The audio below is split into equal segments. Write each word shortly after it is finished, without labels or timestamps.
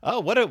Oh,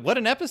 what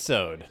an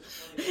episode.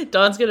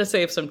 Dawn's gonna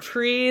save some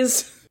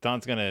trees.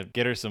 Dawn's gonna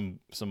get her some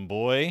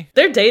boy.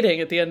 They're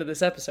dating at the end of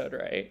this episode,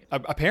 right?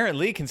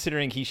 Apparently,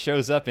 considering he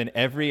shows up in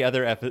every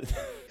other episode.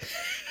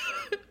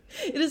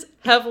 It is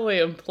heavily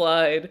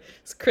implied.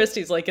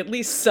 Christy's like, at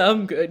least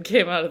some good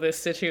came out of this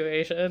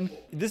situation.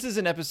 This is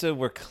an episode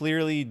where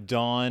clearly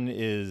Dawn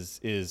is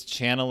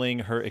channeling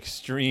her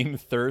extreme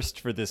thirst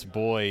for this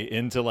boy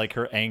into like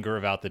her anger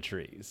about the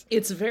trees.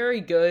 It's very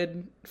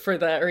good for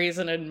that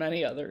reason and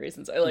many other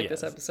reasons. I like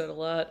this Yes. episode a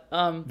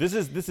lot. This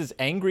is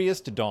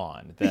angriest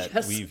Dawn that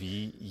Yes. we've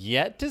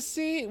yet to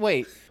see.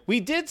 Wait,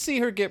 we did see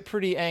her get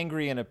pretty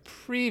angry in a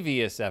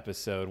previous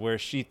episode where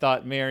she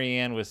thought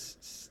Marianne was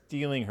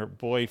stealing her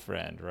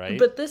boyfriend, right?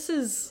 But this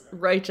is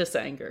righteous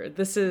anger.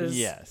 This is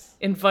Yes.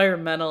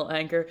 environmental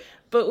anger.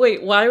 But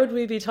wait, why would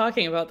we be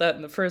talking about that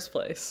in the first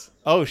place?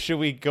 Oh, should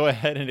we go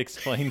ahead and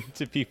explain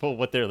to people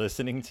what they're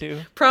listening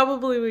to?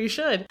 Probably we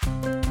should.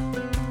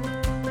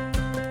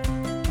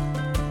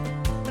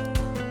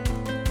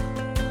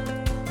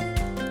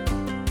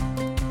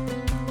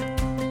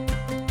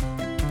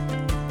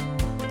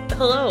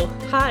 Hello,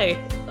 hi,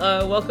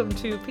 welcome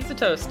to Pizza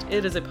Toast.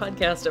 It is a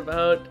podcast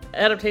about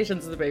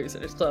adaptations of the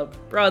Babysitter's Club,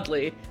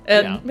 broadly,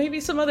 and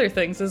maybe some other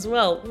things as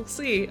well. We'll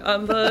see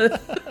on the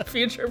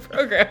future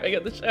programming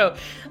of the show.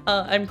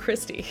 I'm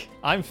Christy.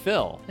 I'm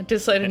Phil. I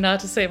decided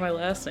not to say my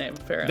last name,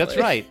 apparently.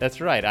 That's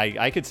right.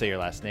 I could say your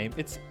last name.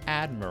 It's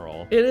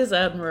Admiral. It is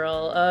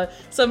Admiral.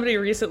 Somebody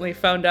recently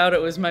found out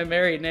it was my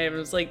married name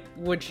and was like,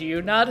 would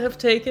you not have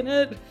taken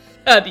it?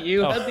 Had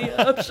you had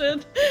the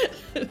option?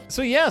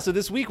 So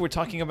this week we're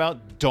talking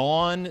about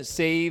Dawn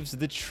Saves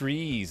the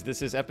Trees.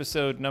 This is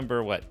episode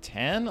number,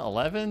 10?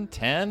 11?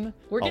 10?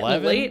 We're getting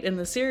 11? late in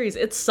the series.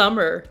 It's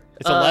summer.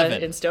 It's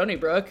 11. In Stony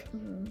Brook.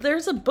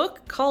 There's a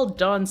book called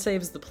Dawn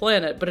Saves the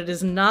Planet, but it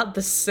is not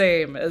the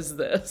same as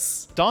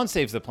this. Dawn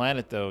Saves the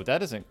Planet, though,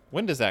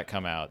 when does that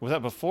come out? Was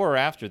that before or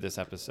after this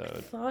episode?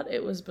 I thought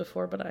it was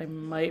before, but I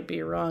might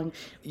be wrong.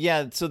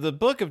 Yeah, so the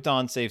book of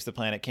Dawn Saves the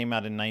Planet came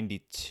out in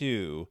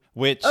 92,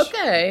 which...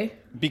 Okay.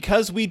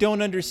 Because we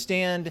don't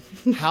understand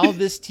how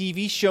this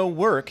TV show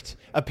worked,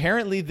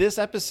 apparently this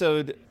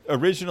episode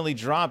originally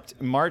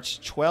dropped March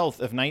 12th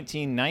of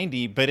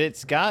 1990, but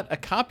it's got a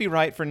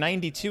copyright for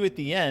 92 at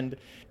the end,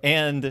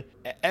 and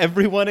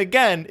everyone,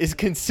 again, is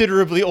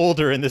considerably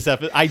older in this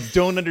episode. I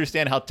don't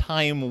understand how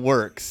time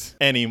works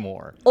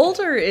anymore.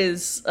 Older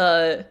is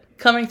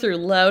coming through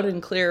loud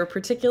and clear,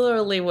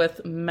 particularly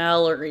with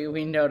Mallory,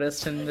 we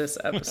noticed in this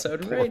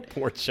episode, right?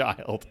 Poor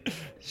child.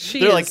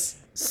 They're is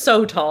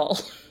so tall.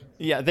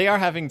 Yeah, they are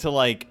having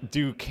to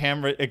do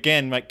camera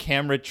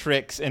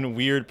tricks and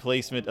weird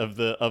placement of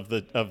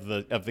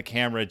the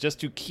camera just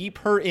to keep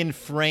her in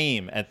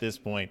frame at this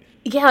point.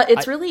 Yeah,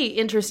 it's really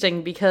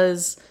interesting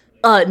because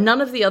none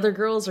of the other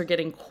girls are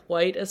getting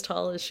quite as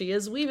tall as she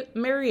is.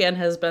 Marianne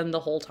has been the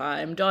whole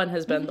time. Dawn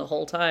has been the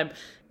whole time.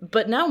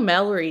 But now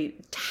Mallory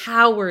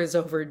towers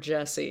over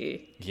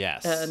Jessie.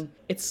 Yes. And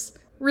it's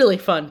really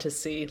fun to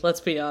see, let's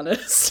be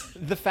honest.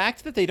 The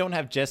fact that they don't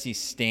have Jessie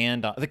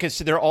stand on, because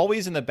they're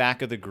always in the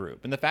back of the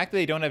group, and the fact that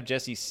they don't have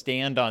Jessie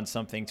stand on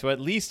something to at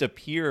least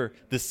appear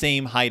the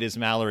same height as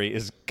Mallory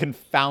is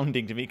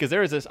confounding to me. Because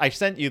there is this, I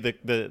sent you the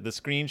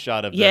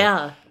screenshot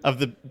of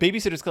the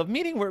Babysitter's Club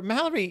meeting where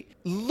Mallory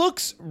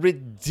looks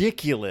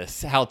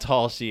ridiculous how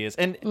tall she is,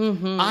 and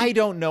I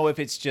don't know if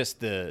it's just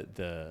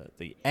the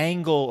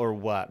angle or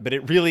what, but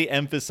it really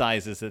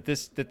emphasizes that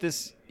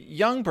this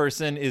young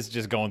person is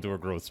just going through a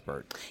growth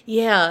spurt.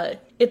 Yeah,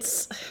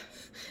 it's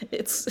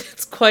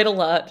quite a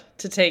lot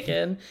to take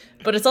in,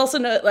 but it's also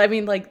not,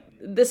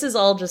 this is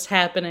all just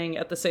happening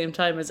at the same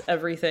time as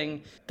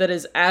everything that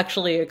is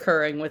actually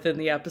occurring within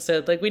the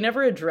episode. We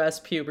never address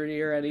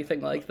puberty or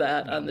anything like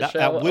that on the show.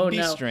 That would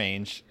be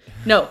strange.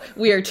 No,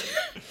 we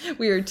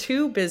are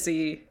too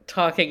busy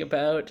talking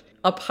about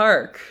a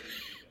park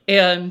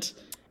and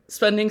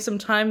spending some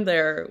time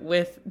there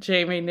with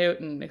Jamie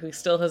Newton, who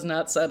still has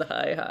not said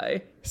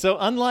hi. So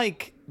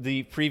unlike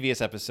the previous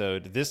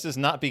episode, this does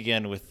not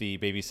begin with the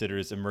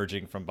babysitters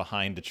emerging from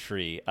behind a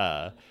tree.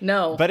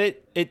 No. But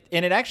it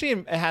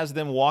actually has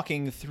them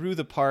walking through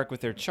the park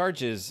with their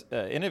charges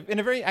in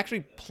a very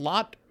actually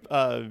plot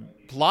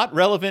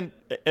relevant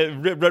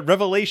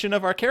revelation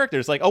of our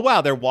characters. Oh wow,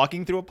 they're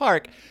walking through a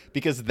park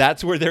because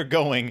that's where they're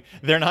going.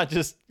 They're not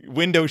just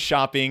window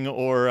shopping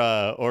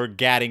or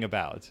gadding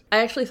about. I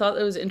actually thought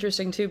that was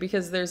interesting too,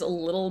 because there's a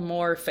little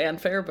more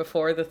fanfare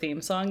before the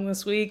theme song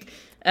this week,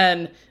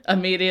 and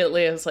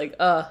immediately I was like,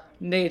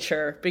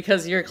 nature,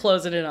 because you're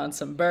closing in on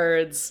some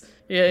birds.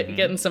 You're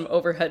getting some not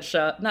overhead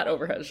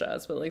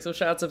shots, but some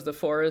shots of the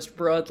forest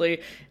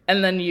broadly,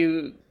 and then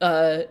you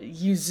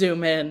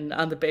zoom in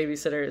on the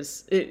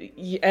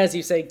babysitters, as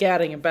you say,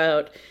 gadding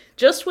about.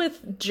 Just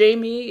with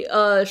Jamie,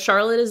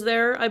 Charlotte is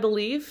there, I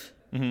believe.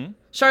 Mm-hmm.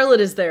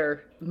 Charlotte is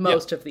there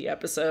most of the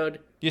episode.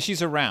 Yeah,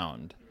 she's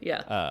around.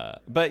 Yeah.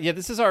 But yeah,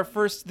 this is our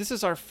first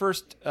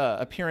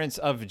appearance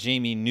of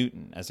Jamie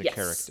Newton as a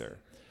character,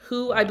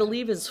 who I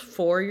believe is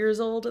 4 years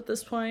old at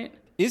this point.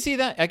 Is he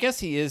that? I guess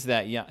he is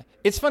that. Yeah.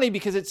 It's funny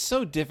because it's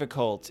so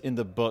difficult in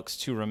the books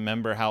to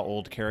remember how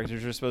old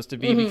characters are supposed to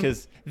be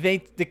because the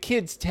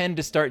kids tend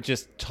to start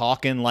just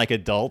talking like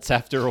adults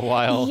after a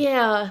while.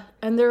 Yeah,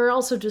 and there are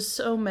also just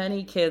so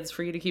many kids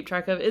for you to keep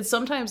track of. It's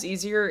sometimes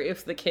easier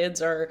if the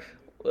kids are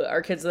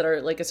kids that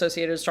are like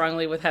associated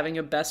strongly with having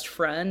a best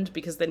friend,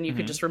 because then you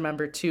could just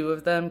remember two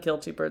of them, kill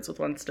two birds with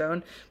one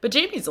stone. But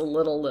Jamie's a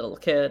little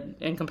kid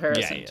in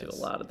comparison to a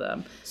lot of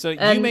them. So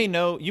you may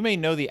know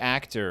the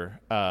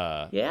actor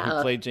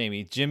who played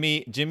Jamie,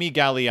 Jimmy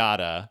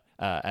Gagliarda,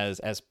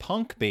 as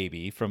Punk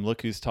Baby from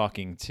Look Who's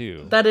Talking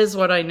Too. That is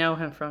what I know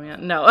him from. Yeah,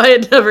 no, I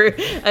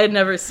had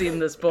never seen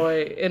this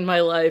boy in my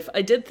life.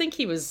 I did think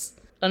he was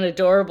an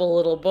adorable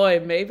little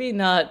boy, maybe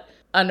not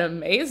an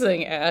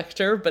amazing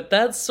actor, but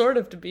that's sort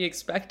of to be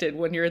expected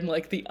when you're in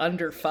like the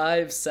under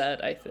 5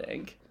 set, I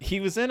think. He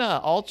was in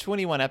all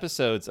 21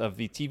 episodes of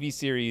the TV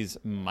series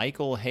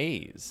Michael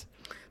Hayes.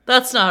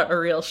 That's not a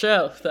real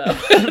show, though.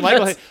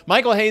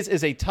 Michael Hayes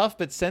is a tough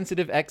but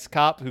sensitive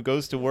ex-cop who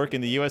goes to work in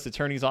the U.S.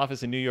 Attorney's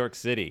Office in New York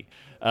City.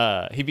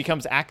 He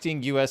becomes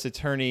acting U.S.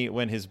 attorney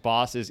when his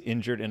boss is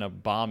injured in a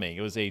bombing.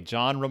 It was a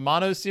John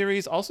Romano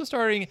series, also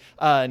starring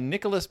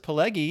Nicholas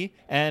Pileggi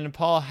and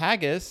Paul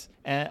Haggis.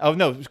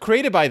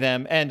 Created by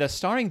them and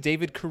starring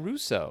David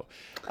Caruso.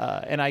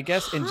 And I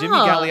guess and Jimmy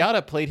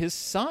Gagliarda played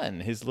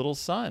his little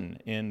son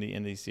in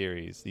the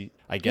series. He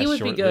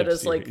would be good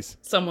as like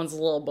someone's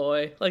little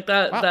boy. Like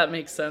that. Wow. That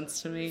makes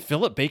sense to me.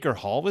 Philip Baker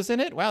Hall was in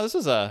it. Wow, this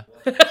is a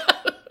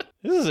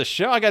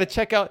show I got to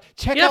check out.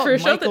 Yeah, for a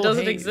show that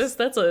doesn't exist,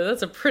 that's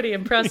a pretty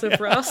impressive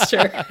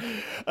roster.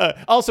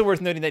 Also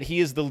worth noting that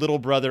he is the little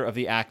brother of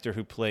the actor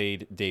who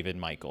played David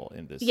Michael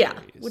in this series.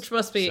 Which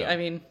must be,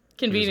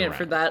 convenient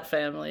for that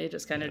family.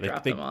 Just kind of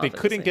drop them off. They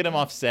couldn't get him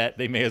off set.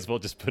 They may as well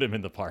just put him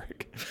in the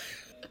park.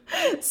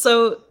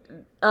 So,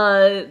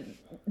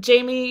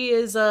 Jamie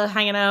is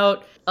hanging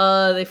out.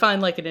 They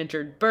find like an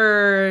injured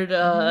bird.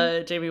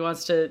 Jamie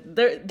wants to.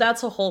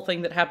 That's a whole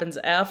thing that happens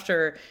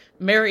after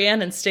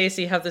Marianne and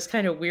Stacy have this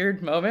kind of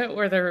weird moment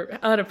where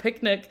they're at a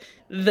picnic,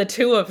 the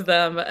two of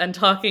them, and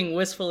talking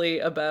wistfully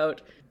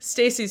about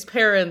Stacy's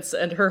parents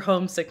and her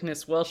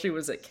homesickness while she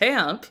was at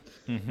camp.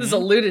 This is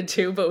alluded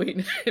to,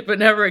 but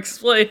never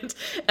explained.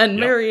 And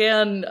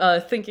Marianne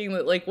thinking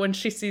that like when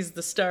she sees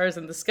the stars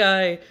in the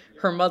sky,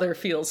 her mother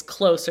feels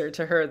closer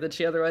to her than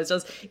she otherwise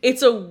does.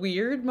 It's a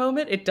weird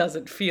moment. It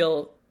doesn't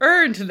feel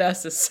earned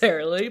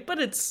necessarily, but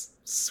it's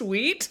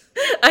sweet.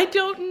 I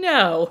don't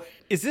know.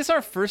 Is this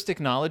our first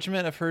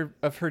acknowledgement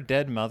of her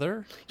dead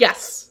mother?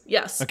 Yes.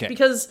 Okay.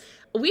 Because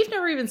we've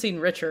never even seen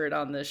Richard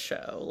on this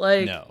show.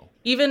 Like, no.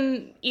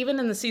 Even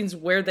in the scenes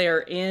where they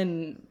are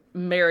in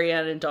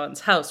Marianne and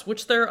Dawn's house,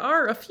 which there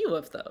are a few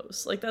of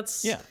those. Like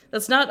that's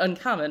not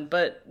uncommon,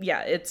 but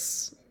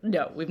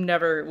we've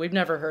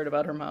never heard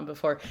about her mom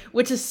before,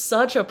 which is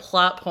such a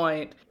plot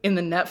point in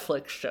the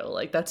Netflix show.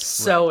 Like that's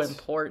so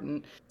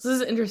important. This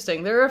is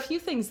interesting. There are a few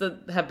things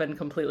that have been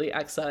completely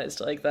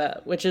excised like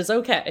that, which is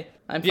okay.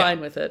 I'm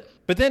fine with it.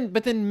 But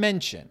then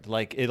mentioned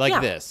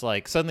this.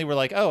 Like suddenly we're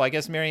like, oh, I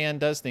guess Marianne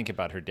does think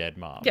about her dead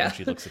mom when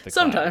she looks at the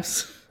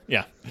sometimes. Clouds.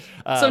 Yeah.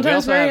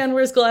 Sometimes Marianne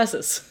wears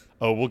glasses.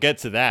 Oh, we'll get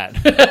to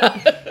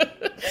that.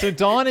 So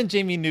Dawn and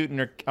Jamie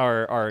Newton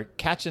are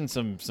catching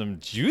some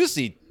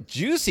juicy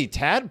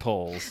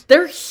tadpoles.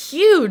 They're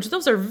huge.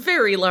 Those are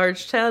very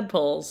large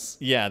tadpoles.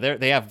 Yeah,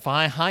 they have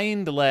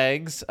hind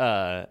legs.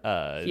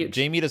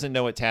 Jamie doesn't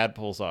know what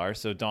tadpoles are,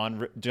 so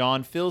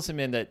Dawn fills him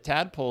in that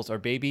tadpoles are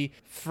baby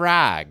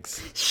frags.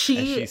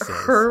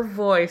 Her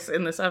voice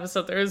in this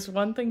episode. There is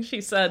one thing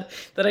she said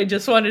that I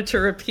just wanted to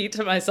repeat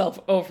to myself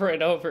over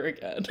and over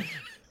again.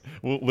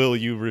 Will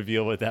you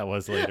reveal what that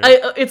was later?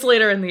 It's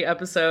later in the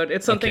episode.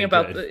 It's something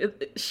about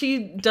she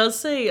does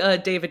say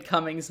David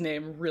Cummings'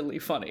 name really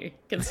funny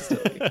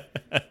consistently.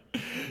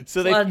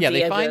 So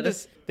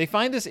they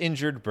find this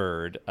injured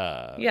bird.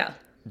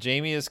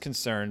 Jamie is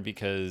concerned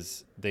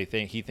because they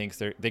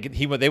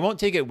won't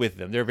take it with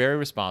them. They're very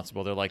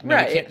responsible. They're like, no,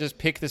 we can't just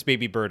pick this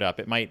baby bird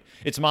up.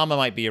 Its mama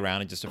might be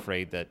around and just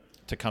afraid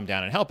to come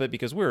down and help it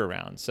because we're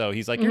around. So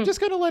he's like, you're just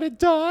going to let it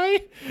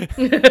die?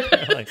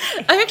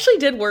 I actually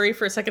did worry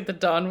for a second that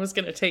Dawn was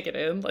going to take it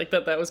in, like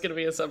that was going to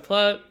be a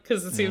subplot,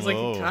 because it seems like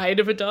kind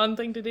of a Dawn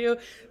thing to do.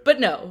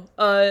 But no.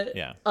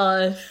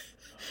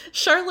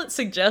 Charlotte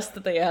suggests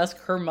that they ask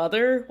her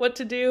mother what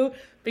to do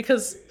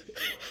because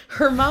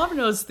her mom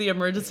knows the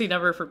emergency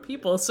number for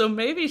people, so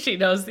maybe she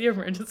knows the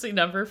emergency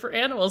number for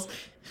animals.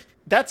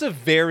 That's a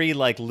very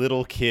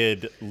little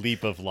kid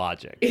leap of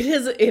logic.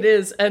 It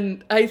is.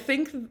 And I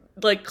think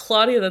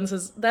Claudia then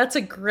says, that's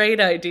a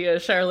great idea,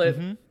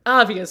 Charlotte.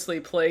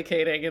 Obviously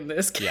placating in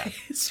this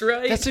case,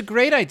 right? That's a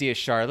great idea,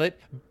 Charlotte.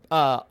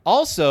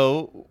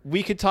 Also,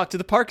 we could talk to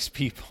the parks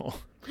people.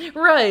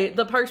 Right.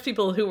 The parks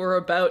people who we're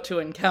about to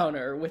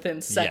encounter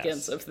within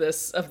seconds of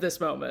this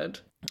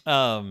moment.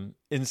 And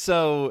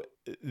so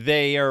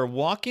they are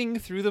walking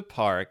through the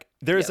park.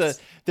 There's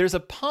a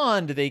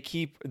pond they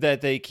keep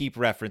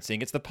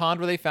referencing. It's the pond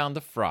where they found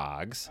the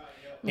frogs.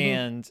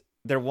 And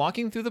they're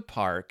walking through the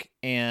park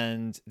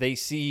and they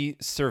see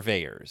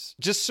surveyors,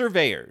 just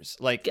surveyors,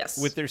 like Yes.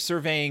 with their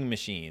surveying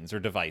machines or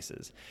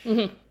devices.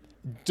 Mm-hmm.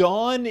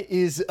 Dawn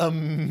is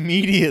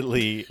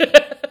immediately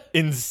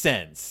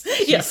incensed.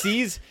 Yes.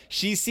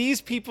 She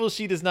sees people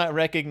she does not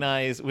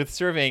recognize with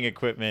surveying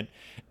equipment,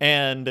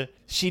 and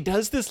she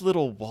does this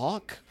little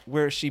walk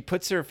where she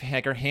puts her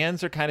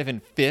hands are kind of in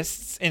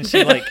fists, and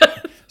she like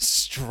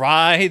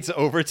strides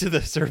over to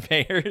the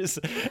surveyors.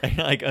 And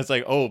like I was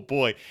like, oh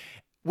boy.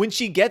 When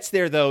she gets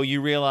there, though,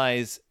 you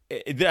realize,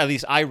 at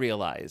least I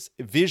realize,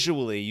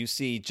 visually, you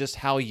see just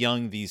how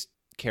young these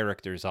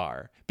characters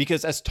are.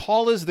 Because as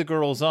tall as the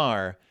girls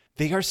are,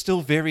 they are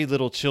still very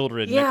little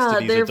children next to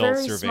these they're adult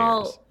very surveyors.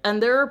 small.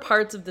 And there are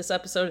parts of this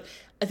episode,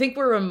 I think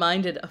we're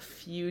reminded a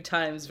few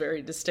times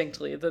very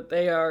distinctly that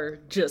they are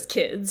just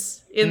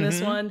kids in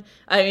this one.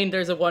 I mean,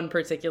 there's one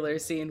particular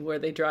scene where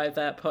they drive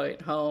that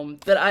point home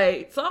that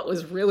I thought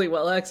was really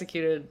well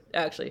executed,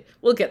 actually.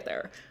 We'll get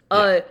there.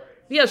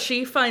 Yeah,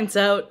 she finds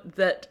out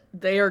that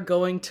they are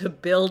going to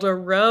build a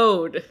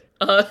road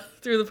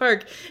through the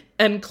park.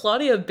 And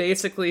Claudia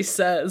basically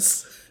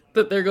says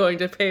that they're going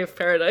to pave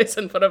paradise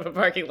and put up a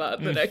parking lot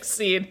in the next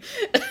scene.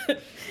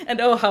 And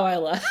oh, how I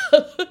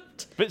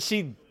laughed. But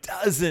she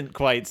doesn't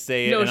quite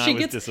say it, No, and she I was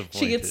gets disappointed.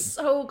 she gets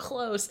so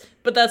close.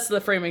 But that's the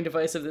framing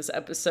device of this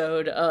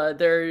episode.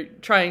 They're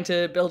trying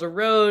to build a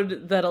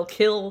road that'll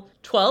kill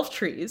 12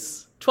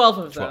 trees. 12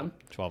 of them.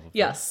 12 of them.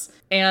 Yes.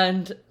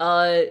 And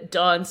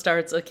Dawn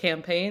starts a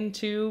campaign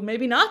to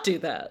maybe not do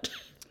that.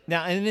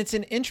 Now, and it's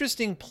an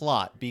interesting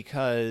plot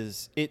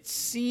because it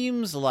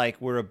seems like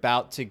we're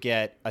about to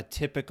get a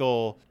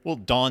typical,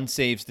 Dawn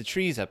saves the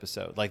trees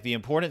episode. Like, the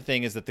important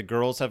thing is that the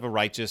girls have a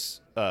righteous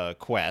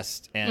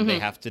quest and they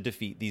have to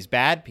defeat these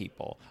bad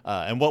people.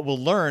 And what we'll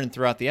learn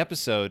throughout the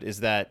episode is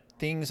that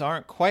things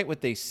aren't quite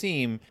what they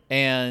seem,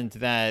 and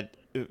that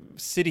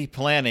city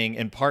planning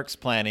and parks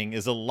planning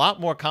is a lot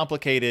more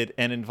complicated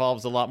and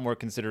involves a lot more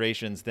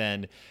considerations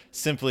than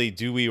simply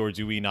do we or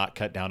do we not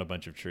cut down a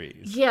bunch of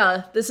trees.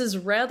 Yeah, this is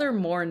rather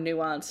more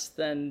nuanced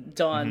than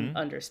Dawn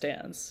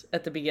understands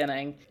at the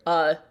beginning.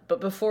 But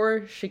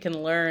before she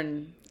can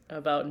learn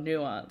about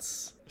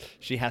nuance,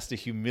 she has to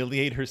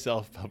humiliate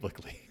herself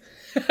publicly.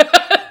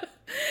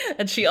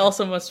 and she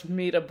also must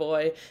meet a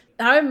boy.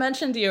 I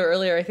mentioned to you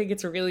earlier, I think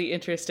it's really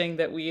interesting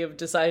that we have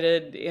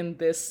decided in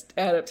this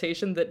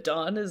adaptation that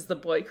Dawn is the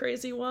boy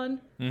crazy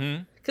one.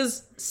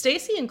 Because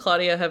Stacy and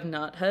Claudia have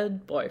not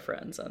had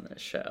boyfriends on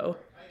this show.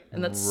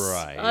 And that's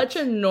such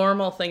a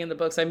normal thing in the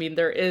books. I mean,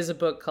 there is a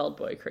book called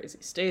Boy Crazy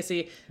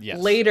Stacy. Yes.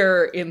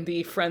 Later in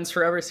the Friends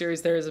Forever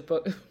series, there is a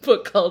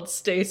book called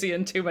Stacy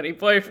and Too Many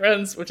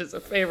Boyfriends, which is a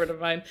favorite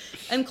of mine.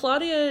 And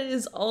Claudia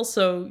is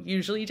also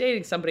usually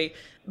dating somebody,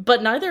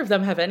 but neither of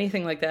them have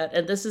anything like that.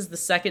 And this is the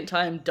second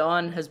time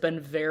Dawn has been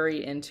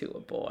very into a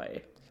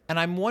boy. And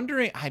I'm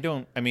wondering, I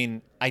don't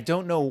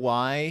know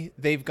why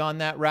they've gone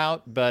that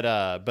route,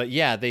 but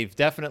yeah, they've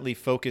definitely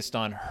focused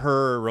on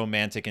her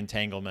romantic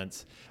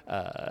entanglements.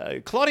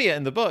 Claudia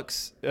in the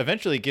books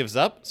eventually gives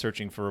up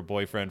searching for a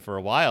boyfriend for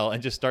a while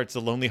and just starts a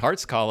Lonely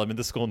Hearts column in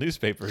the school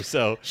newspaper.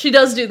 So she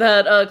does do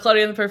that.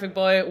 Claudia and the Perfect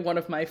Boy, one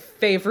of my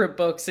favorite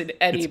books in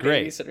any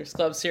Babysitter's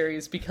Club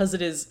series, because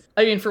it is,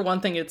 I mean, for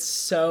one thing, it's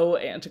so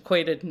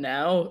antiquated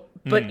now.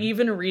 But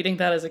even reading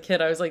that as a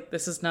kid, I was like,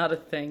 this is not a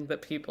thing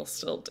that people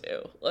still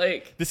do.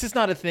 Like, this is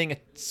not a thing a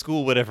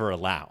school would ever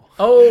allow.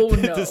 Oh,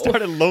 no. To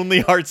start a Lonely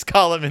Hearts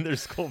column in their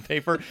school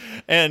paper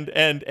and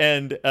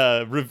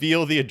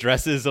reveal the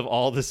addresses of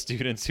all the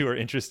students who are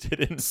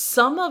interested in.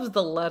 Some of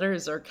the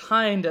letters are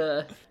kind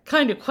of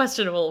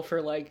questionable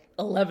for like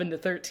 11 to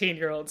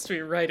 13-year-olds to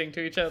be writing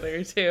to each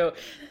other too.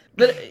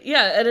 But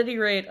yeah, at any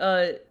rate,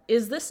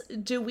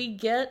 do we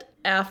get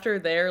after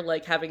they're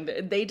like having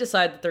they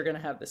decide that they're going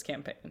to have this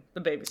campaign,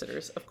 the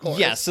babysitters, of course.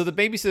 Yeah, so the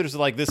babysitters are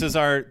like, this is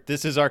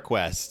our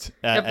quest.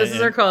 Yep, this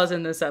is our cause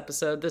in this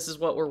episode. This is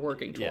what we're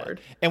working toward.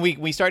 Yeah. And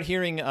we start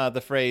hearing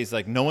the phrase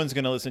like, no one's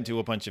going to listen to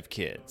a bunch of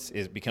kids.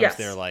 It becomes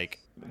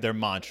their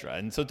mantra.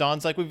 And so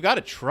Dawn's like, we've got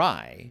to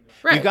try.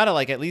 Right. We've got to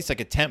at least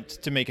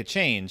attempt to make a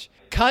change.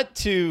 Cut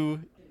to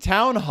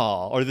town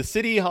hall, or the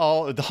city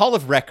hall, the hall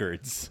of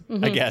records,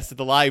 I guess, at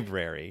the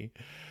library.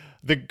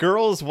 The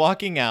girls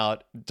walking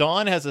out,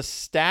 Dawn has a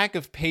stack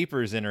of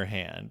papers in her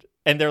hand,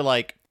 and they're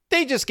like,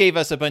 they just gave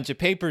us a bunch of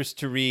papers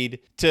to read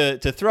to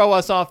throw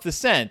us off the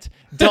scent.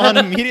 Dawn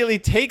immediately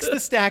takes the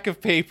stack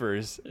of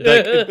papers.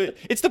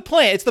 It's the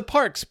plan. It's the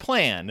park's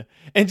plan.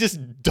 And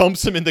just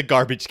dumps them in the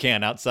garbage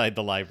can outside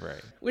the library.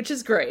 Which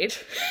is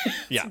great.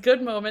 Yeah. It's a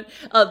good moment.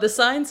 The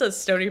sign says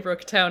Stony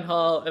Brook Town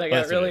Hall, and I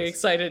got really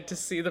excited to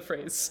see the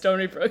phrase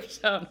Stony Brook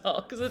Town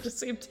Hall, because it just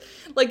seemed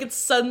like it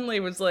suddenly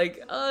was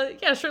like,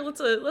 yeah, sure,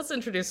 let's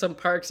introduce some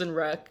Parks and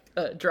Rec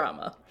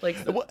drama.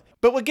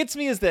 But what gets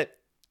me is that,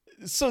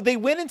 so they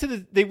went to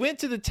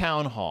the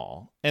town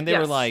hall and they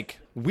were like,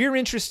 we're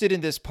interested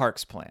in this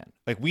parks plan.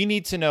 Like, we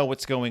need to know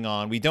what's going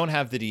on. We don't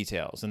have the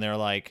details. And they're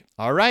like,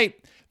 all right.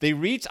 They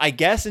reach, I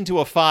guess, into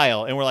a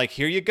file and we're like,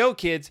 here you go,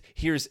 kids.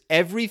 Here's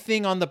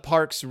everything on the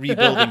parks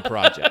rebuilding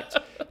project.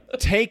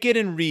 Take it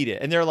and read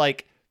it. And they're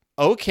like,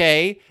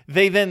 okay.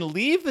 They then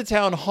leave the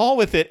town hall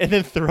with it and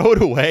then throw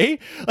it away.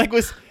 Like,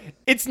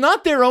 it's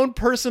not their own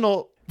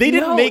personal. They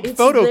didn't make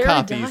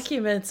photocopies. Their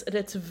documents, and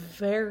it's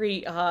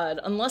very odd.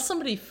 Unless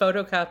somebody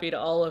photocopied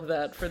all of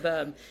that for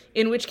them,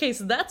 in which case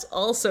that's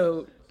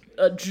also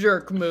a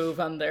jerk move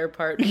on their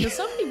part, because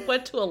somebody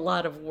went to a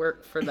lot of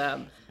work for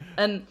them.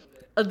 And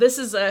this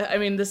is,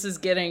 this is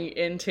getting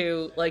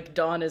into, like,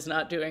 Dawn is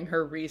not doing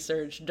her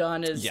research.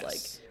 Dawn is, Yes. like,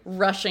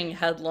 rushing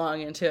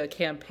headlong into a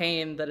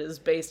campaign that is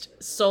based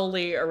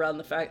solely around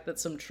the fact that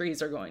some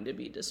trees are going to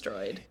be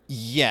destroyed.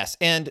 Yes,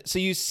 and so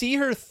you see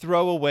her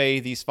throw away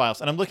these files,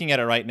 and I'm looking at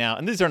it right now,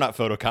 and these are not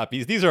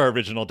photocopies; these are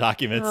original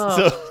documents.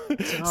 I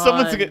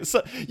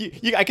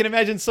can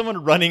imagine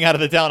someone running out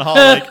of the town hall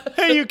like,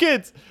 "Hey, you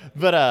kids!"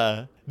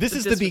 But this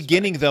is the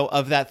beginning, though,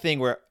 of that thing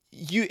where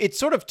it's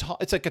sort of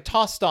it's like a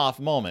tossed off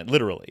moment,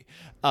 literally.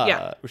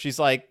 Where she's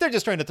like, they're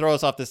just trying to throw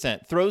us off the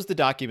scent, throws the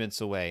documents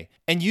away.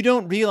 And you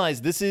don't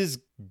realize this is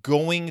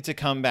going to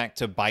come back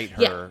to bite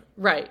her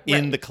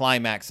in the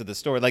climax of the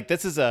story. Like,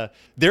 this is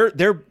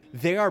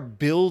they are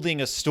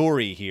building a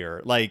story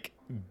here, like,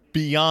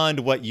 beyond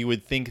what you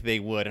would think they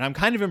would. And I'm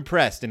kind of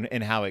impressed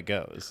in how it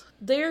goes.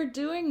 They're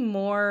doing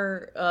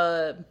more,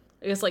 I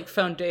guess, like,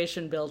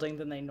 foundation building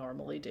than they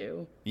normally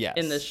do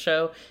in this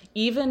show.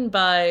 Even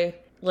by,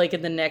 like,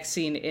 in the next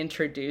scene,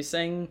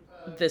 introducing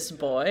this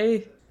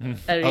boy.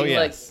 I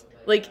mean,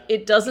 like,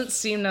 it doesn't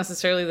seem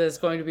necessarily that it's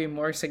going to be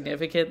more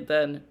significant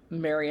than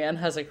Marianne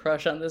has a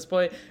crush on this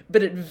boy,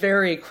 but it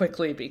very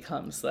quickly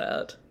becomes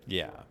that.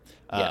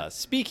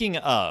 Speaking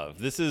of,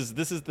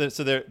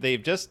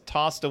 they've just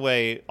tossed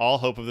away all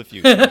hope of the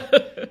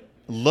future.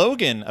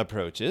 Logan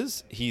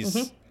approaches.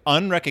 He's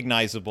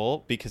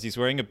unrecognizable because he's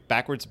wearing a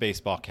backwards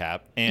baseball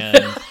cap,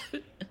 and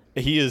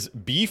he is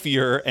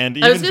beefier and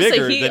even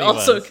bigger than he was. He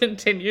also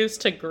continues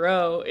to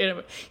grow.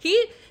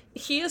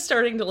 He is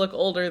starting to look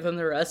older than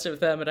the rest of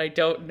them, and I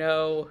don't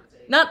know,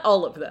 not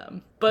all of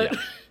them, but...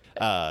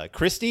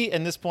 Christy,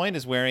 in this point,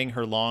 is wearing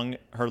her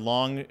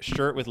long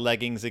shirt with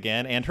leggings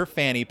again, and her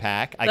fanny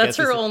pack. That's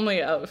her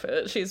only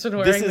outfit. She's been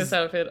wearing this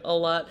outfit a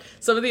lot.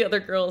 Some of the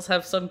other girls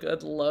have some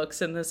good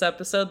looks in this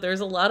episode. There's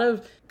a lot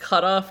of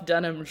cut-off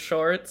denim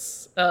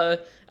shorts.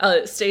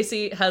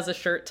 Stacy has a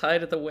shirt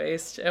tied at the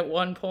waist at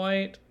one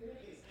point.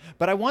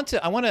 But I want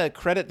to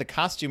credit the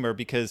costumer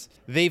because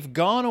they've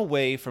gone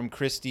away from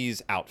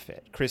Christy's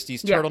outfit.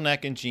 Christy's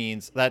turtleneck and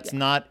jeans, that's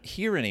not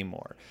here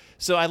anymore.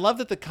 So I love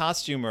that the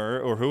costumer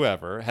or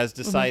whoever has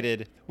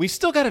decided we've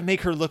still got to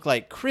make her look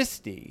like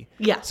Christy.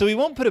 Yeah. So we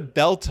won't put a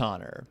belt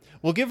on her.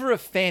 We'll give her a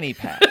fanny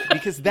pack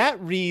because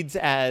that reads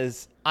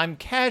as I'm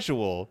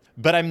casual,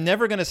 but I'm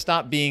never going to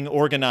stop being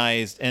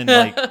organized and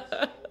like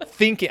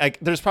thinking. Like,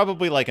 there's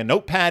probably like a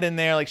notepad in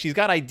there. Like, she's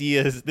got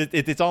ideas.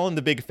 It's all in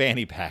the big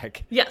fanny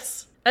pack.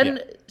 Yes.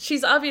 And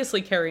she's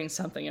obviously carrying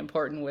something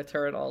important with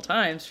her at all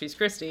times. She's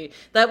Christy.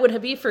 That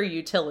would be for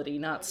utility,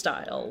 not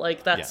style.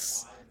 Like,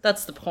 that's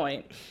the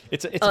point.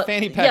 It's a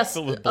fanny pack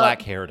filled with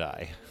black hair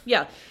dye.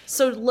 Yeah.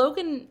 So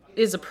Logan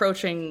is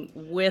approaching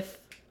with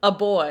a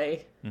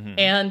boy,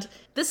 and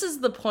this is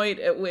the point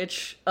at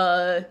which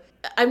I'm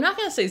not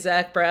going to say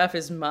Zach Braff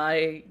is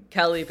my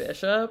Kelly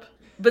Bishop,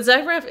 but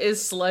Zach Braff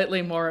is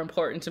slightly more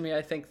important to me,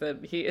 I think,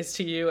 than he is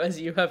to you,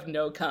 as you have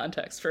no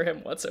context for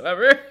him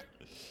whatsoever.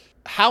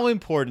 How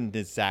important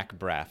is Zach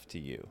Braff to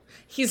you?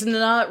 He's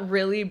not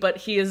really, but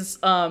he is,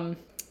 I've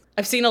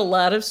seen a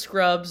lot of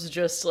Scrubs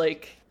just,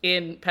 like,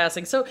 in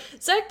passing. So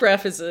Zach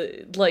Braff is,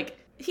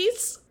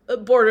 he's a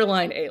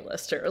borderline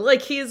A-lister.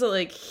 Like,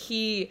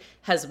 he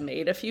has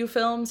made a few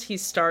films.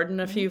 He's starred in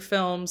a few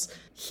films.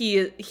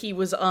 He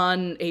was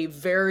on a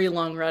very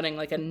long-running,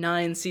 like, a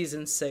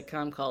 9-season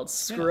sitcom called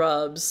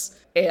Scrubs.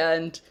 Yeah.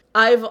 And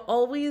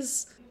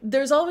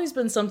there's always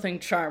been something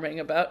charming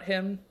about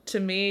him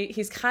to me.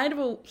 He's kind of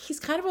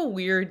a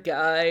weird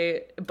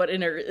guy, but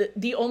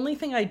the only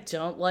thing I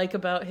don't like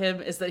about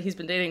him is that he's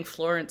been dating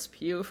Florence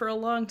Pugh for a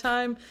long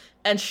time,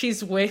 and she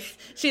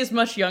is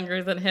much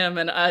younger than him,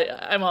 and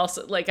I'm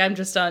also, like, I'm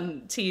just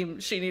on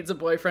team she needs a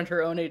boyfriend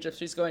her own age if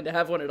she's going to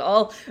have one at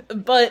all.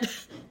 But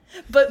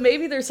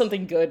maybe there's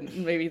something good,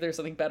 maybe there's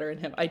something better in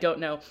him. I don't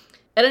know.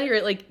 At any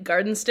rate, like,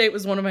 Garden State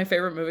was one of my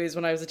favorite movies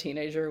when I was a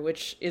teenager,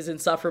 which is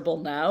insufferable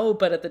now,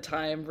 but at the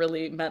time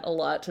really meant a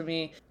lot to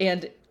me.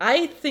 And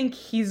I think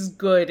he's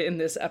good in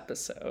this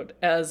episode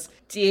as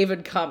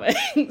David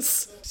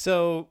Cummings.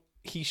 So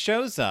he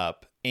shows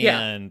up,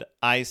 and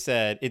I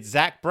said, it's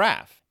Zach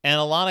Braff. And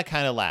Alana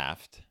kind of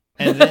laughed.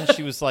 And then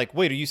she was like,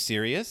 wait, are you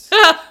serious?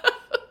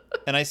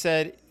 And I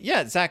said,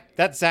 yeah,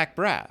 that's Zach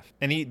Braff.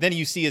 And then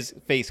you see his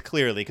face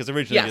clearly, because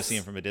originally you just see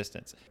him from a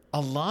distance.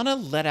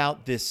 Alana let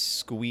out this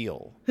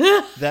squeal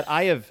that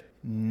I have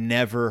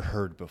never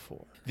heard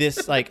before.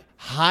 This, like,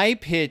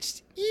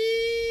 high-pitched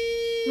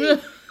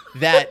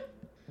that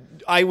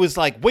I was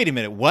like, wait a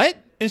minute, what?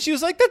 And she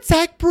was like, that's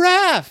Zach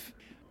Braff.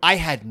 I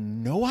had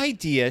no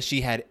idea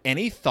she had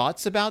any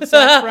thoughts about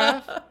Zach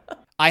Braff.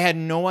 I had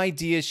no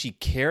idea she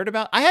cared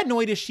about. I had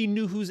no idea she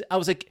knew who's. I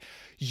was like,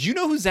 you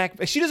know who Zach?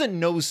 She doesn't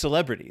know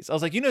celebrities. I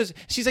was like,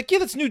 she's like, yeah,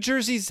 that's New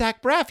Jersey's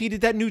Zach Braff. He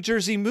did that New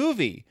Jersey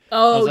movie.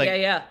 Oh, like,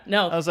 yeah.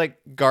 No. I was like,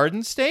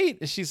 Garden State?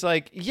 And she's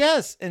like,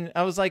 yes. And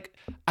I was like,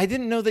 I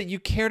didn't know that you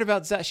cared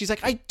about Zach. She's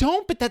like, I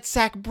don't, but that's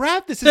Zach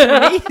Braff. This is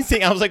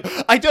amazing. I was like,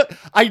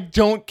 I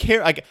don't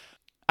care.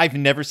 I've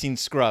never seen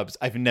Scrubs.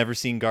 I've never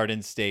seen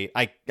Garden State.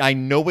 I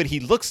know what he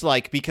looks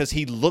like because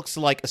he looks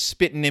like a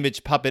spit and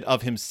image puppet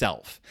of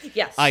himself.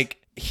 Yes.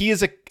 He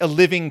is a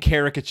living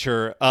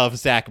caricature of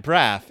Zach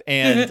Braff.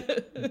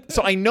 And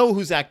so I know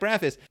who Zach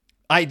Braff is.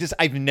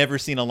 I've never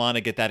seen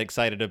Alana get that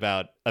excited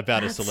about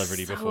a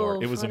celebrity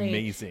before. It was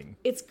amazing.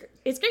 It's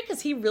great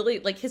because he really,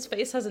 like, his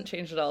face hasn't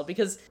changed at all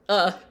because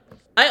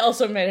I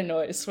also made a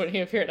noise when he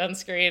appeared on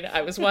screen.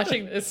 I was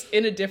watching this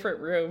in a different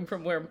room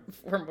from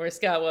where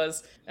Scott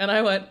was, and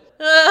I went,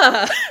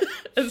 ah!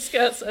 And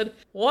Scott said,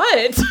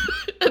 what?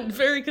 And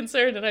very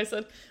concerned, and I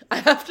said, I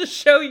have to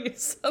show you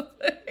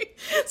something.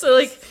 So,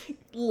 like,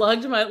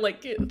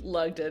 lugged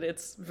it.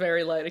 It's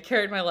very light. I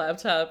carried my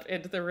laptop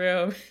into the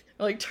room.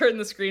 I, like, turned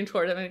the screen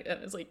toward him, and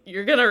it's like,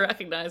 you're gonna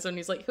recognize him. And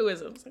he's like, who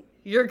is it? I was like,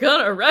 you're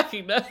gonna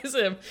recognize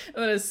him. And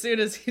then as soon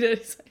as he did,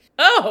 he's like,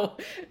 oh,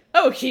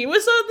 he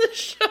was on this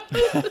show?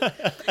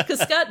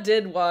 Because Scott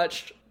did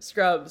watch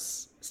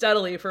Scrubs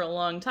steadily for a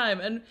long time.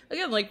 And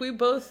again, like, we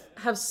both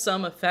have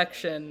some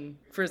affection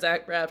for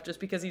Zach Braff just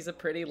because he's a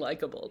pretty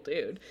likable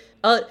dude.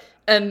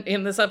 And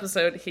in this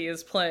episode, he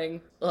is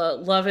playing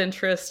love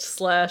interest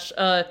slash,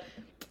 I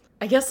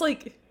guess,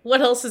 like, what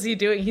else is he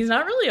doing? He's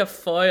not really a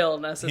foil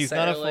necessarily. He's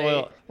not a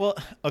foil. Well,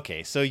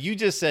 okay, so you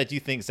just said you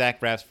think Zach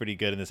Braff's pretty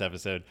good in this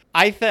episode.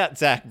 I thought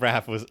Zach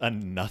Braff was a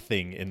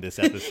nothing in this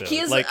episode. He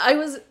is.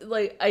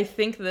 I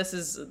think this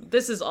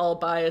is all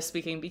bias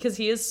speaking because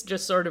he is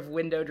just sort of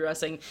window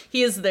dressing.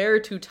 He is there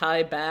to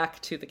tie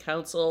back to the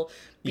council.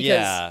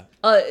 Because,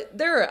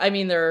 there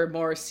are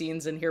more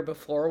scenes in here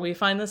before we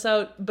find this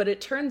out, but it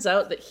turns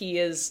out that he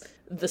is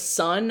the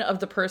son of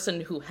the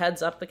person who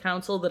heads up the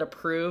council that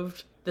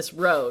approved this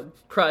road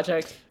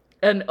project.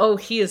 And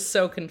he is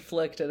so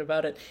conflicted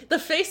about it. The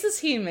faces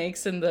he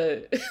makes in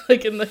the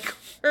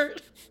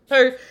court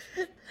are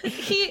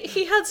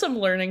he had some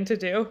learning to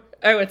do,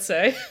 I would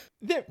say.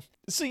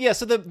 So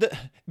the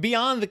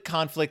beyond the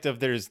conflict of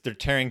they're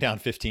tearing down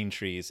 15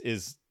 trees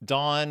is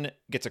Dawn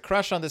gets a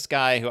crush on this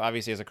guy who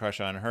obviously has a crush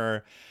on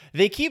her.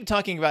 They keep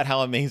talking about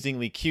how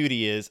amazingly cute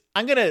he is.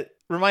 I'm going to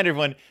remind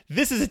everyone,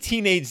 this is a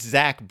teenage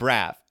Zach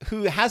Braff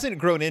who hasn't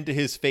grown into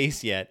his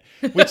face yet,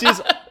 which is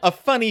a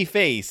funny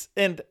face.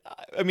 And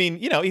I mean,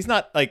 he's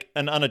not like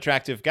an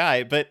unattractive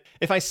guy, but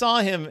if I saw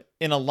him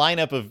in a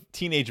lineup of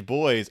teenage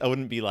boys, I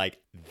wouldn't be like,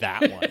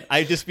 that one.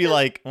 I'd just be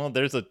like, well,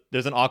 there's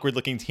an awkward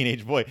looking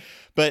teenage boy.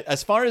 But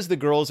as far as the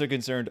girls are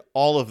concerned,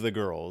 all of the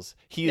girls,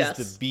 he is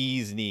the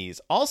bee's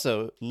knees.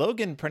 Also,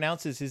 Logan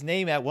pronounces his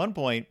name at one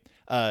point,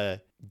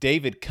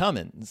 David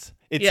Cummins.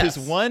 It's his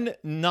one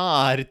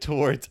nod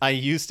towards I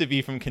used to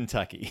be from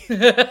Kentucky.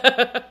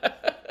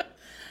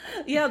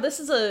 Yeah, this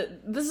is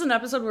an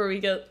episode where we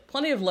get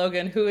plenty of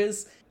Logan, who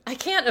is, I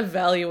can't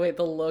evaluate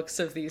the looks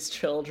of these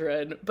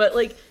children, but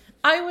like,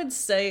 I would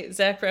say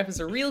Zach Braff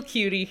is a real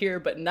cutie here,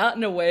 but not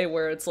in a way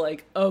where it's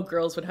like, oh,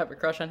 girls would have a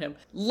crush on him.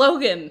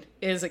 Logan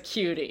is a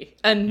cutie,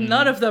 and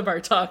none of them are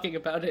talking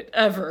about it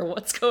ever.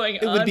 What's going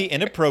on? It would be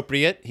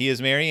inappropriate. He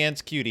is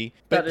Marianne's cutie,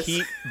 but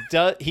he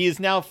is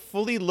now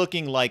fully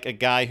looking like a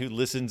guy who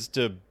listens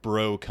to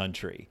bro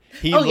country.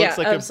 He looks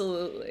like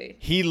absolutely.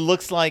 He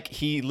looks like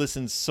he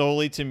listens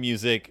solely to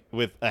music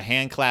with a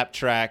hand clap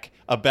track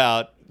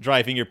about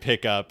driving your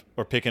pickup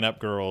or picking up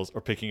girls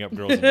or picking up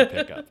girls in your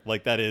pickup.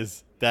 Like that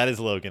is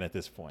Logan at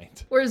this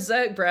point. Where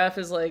Zach Braff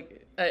is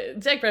like,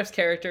 Zach Braff's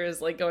character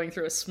is like going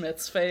through a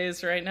Smiths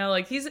phase right now.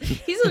 Like he's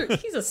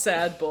a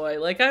sad boy.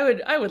 Like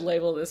I would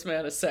label this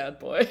man a sad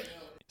boy.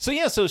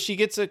 So she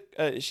gets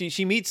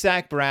she meets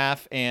Zach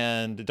Braff,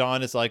 and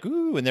Dawn is like,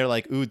 ooh, and they're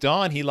like, ooh,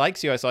 Dawn, he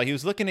likes you. I saw he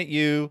was looking at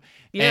you.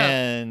 Yeah.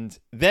 And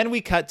then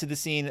we cut to the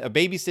scene, a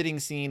babysitting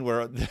scene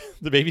where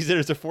the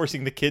babysitters are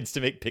forcing the kids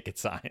to make picket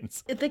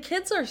signs. The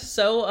kids are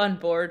so on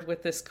board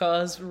with this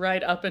cause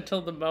right up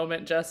until the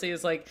moment Jesse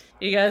is like,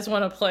 you guys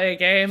want to play a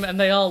game? And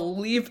they all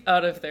leap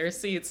out of their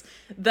seats,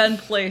 then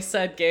play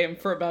said game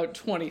for about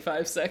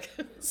 25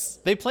 seconds.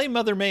 They play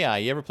Mother May I.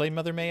 You ever played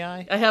Mother May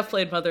I? I have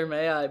played Mother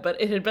May I,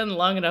 but it had been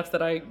long enough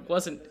that I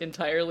wasn't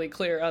entirely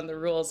clear on the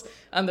rules.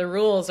 And the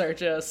rules are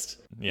just,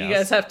 you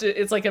guys have to,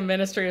 it's like a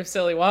Ministry of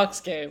Silly Walks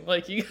game.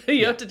 Like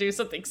you have to do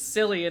something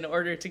silly in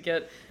order to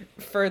get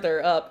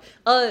further up.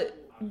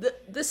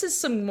 This is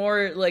some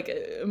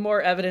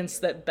more evidence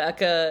that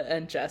Becca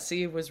and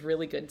Jesse was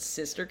really good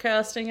sister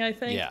casting, I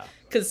think. Yeah.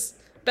 Because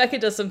Becca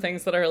does some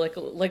things that are like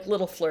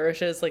little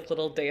flourishes, like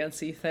little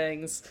dancey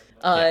things.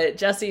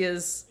 Jesse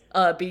is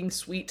being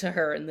sweet to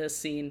her in this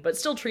scene, but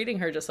still treating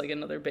her just like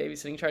another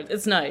babysitting charge.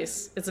 It's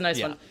nice. It's a nice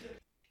one.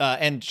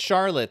 And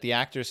Charlotte, the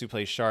actress who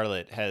plays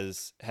Charlotte,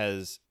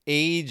 has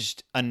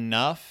aged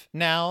enough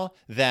now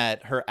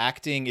that her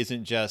acting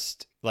isn't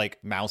just like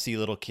mousy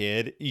little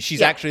kid.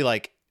 She's actually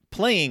like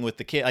playing with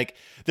the kid. Like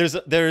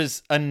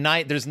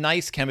there's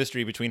nice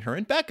chemistry between her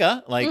and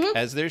Becca, like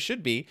as there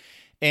should be.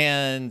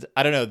 And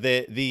I don't know,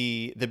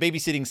 the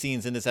babysitting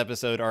scenes in this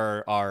episode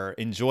are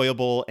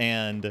enjoyable,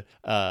 and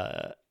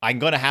I'm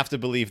gonna have to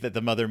believe that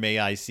the Mother May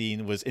I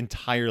scene was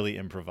entirely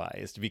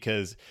improvised,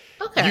 because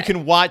you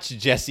can watch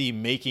Jesse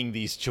making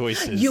these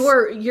choices.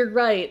 You're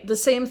right. The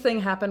same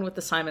thing happened with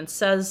the Simon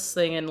Says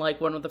thing in like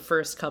one of the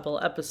first couple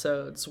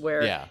episodes,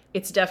 where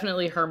it's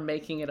definitely her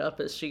making it up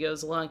as she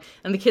goes along,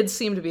 and the kids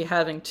seem to be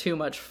having too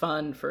much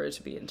fun for it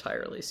to be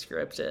entirely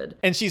scripted.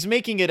 And she's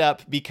making it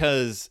up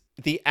because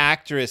the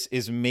actress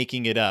is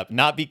making it up,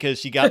 not because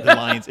she got the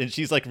lines and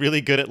she's like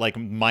really good at like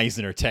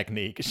Meisner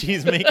technique.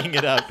 She's making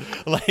it up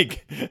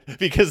like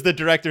because the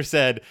director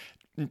said,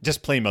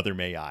 just play Mother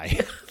May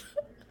I.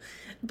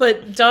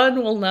 But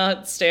Dawn will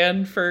not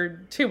stand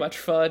for too much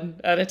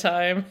fun at a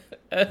time.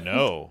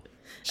 No.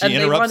 She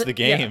interrupts the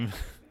game.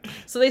 Yeah.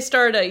 So they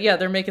start,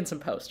 they're making some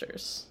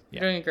posters.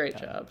 They're doing a great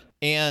job.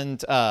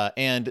 And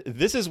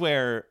this is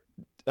where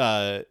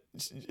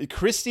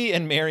Christy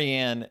and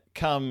Marianne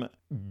come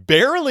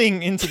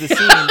barreling into the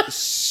scene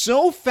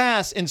so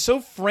fast and so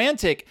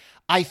frantic.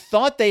 I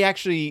thought they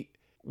actually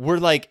were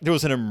like, there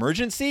was an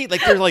emergency.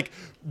 Like they're like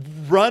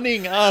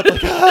running up,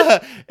 like,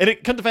 and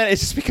it comes to find out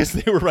it's just because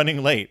they were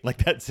running late.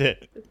 Like that's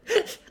it.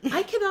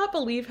 I cannot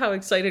believe how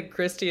excited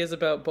Christy is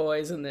about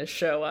boys in this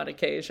show on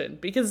occasion,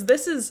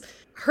 because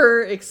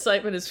her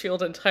excitement is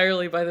fueled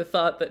entirely by the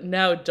thought that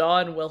now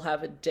Dawn will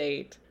have a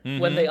date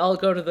when they all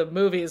go to the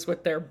movies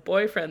with their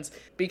boyfriends,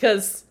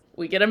 because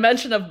we get a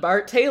mention of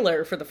Bart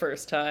Taylor for the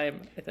first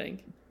time, I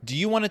think. Do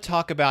you want to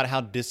talk about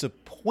how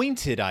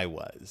disappointed I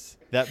was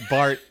that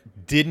Bart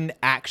didn't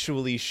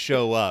actually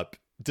show up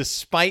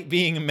despite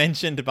being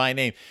mentioned by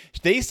name?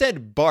 They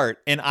said Bart,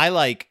 and I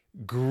like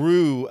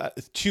grew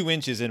 2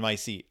 inches in my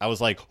seat. I was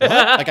like, what?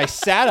 Like I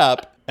sat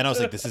up and I was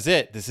like, this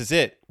is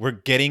it. We're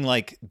getting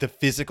like the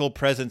physical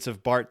presence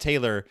of Bart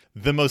Taylor,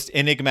 the most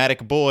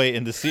enigmatic boy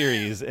in the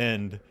series.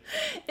 And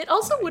it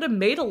also would have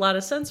made a lot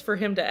of sense for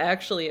him to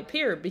actually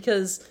appear,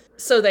 because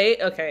set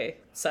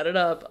it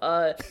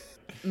up.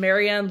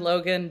 Marianne,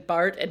 Logan,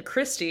 Bart, and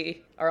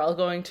Christy are all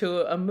going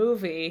to a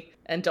movie,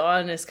 and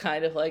Dawn is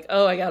kind of like,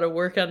 oh, I gotta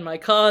work on my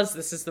cause.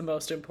 This is the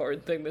most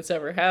important thing that's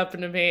ever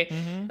happened to me.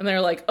 And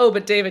they're like, oh,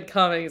 but David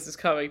Cummings is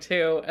coming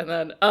too. And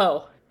then,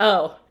 oh,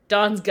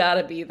 Dawn's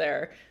gotta be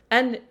there.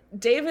 And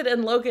David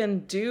and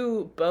Logan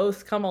do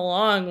both come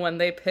along when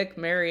they pick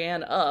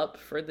Marianne up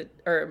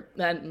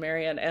and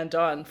Marianne and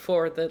Dawn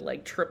for the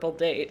like triple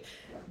date.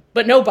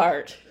 But no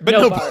Bart. But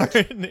no Bart.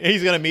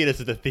 He's going to meet us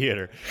at the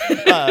theater.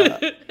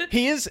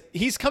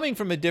 He's coming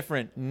from a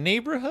different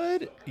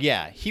neighborhood.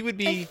 Yeah, he would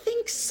be. I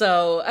think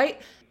so.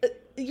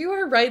 You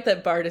are right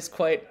that Bart is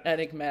quite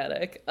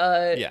enigmatic.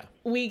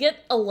 We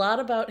get a lot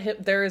about him.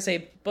 There is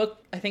a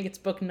book, I think it's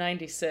book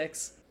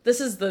 96.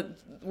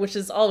 Which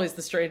is always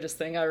the strangest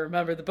thing I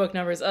remember. The book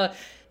numbers.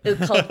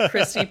 It's called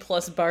Christy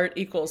plus Bart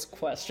equals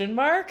question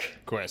mark.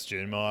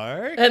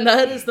 And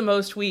that is the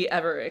most we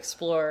ever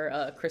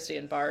explore Christy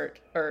and Bart,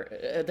 or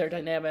their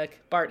dynamic,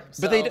 Bart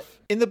himself. But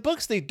in the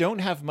books, they don't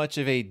have much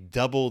of a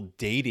double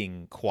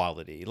dating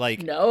quality.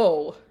 Like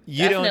no,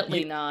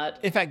 definitely not.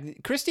 In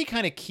fact, Christy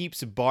kind of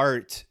keeps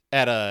Bart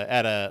at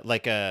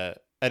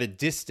a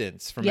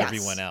distance from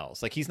everyone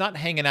else. Like he's not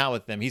hanging out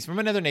with them. He's from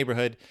another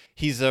neighborhood.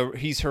 He's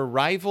her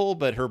rival,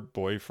 but her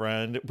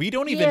boyfriend. We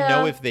don't even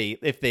know if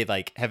they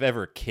like have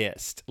ever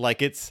kissed.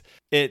 Like it's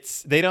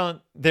just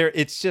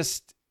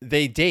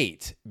they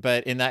date,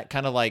 but in that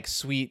kind of like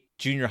sweet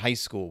junior high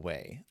school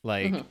way.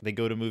 Like they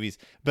go to movies.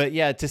 But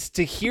yeah,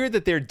 to hear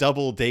that they're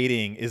double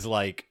dating is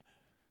like,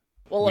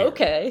 well, weird.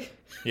 Okay.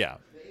 Yeah.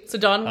 So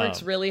Dawn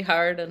works really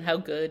hard on how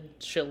good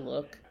she'll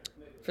look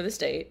for this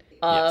date.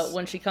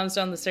 When she comes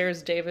down the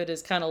stairs, David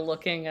is kind of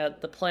looking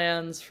at the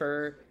plans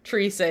for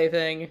tree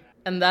saving,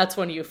 and that's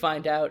when you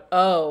find out,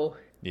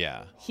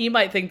 he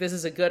might think this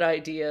is a good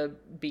idea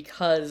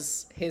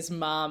because his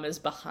mom is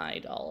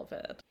behind all of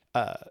it.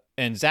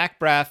 And Zach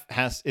Braff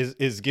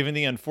is given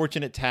the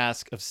unfortunate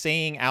task of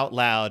saying out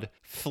loud,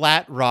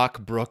 Flat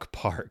Rock Brook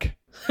Park.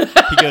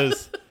 He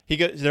goes,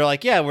 they're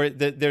like,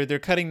 they're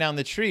cutting down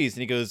the trees,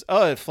 and he goes,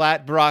 oh,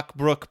 Flat Rock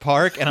Brook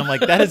Park, and I'm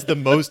like, that is the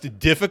most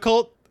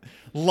difficult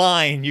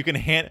line you can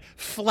hand.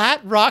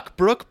 Flat Rock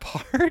Brook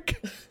Park.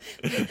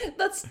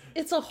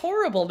 It's a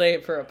horrible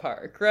name for a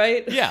park,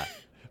 right? Yeah.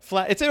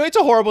 It's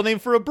a horrible name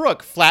for a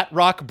brook. Flat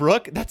Rock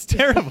Brook. That's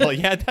terrible.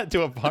 You add that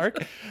to a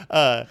park.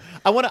 I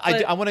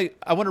want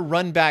to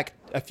run back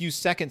a few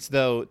seconds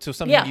though to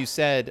something you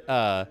said.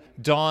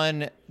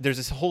 Dawn. There's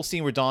this whole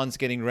scene where Dawn's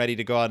getting ready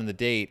to go out on the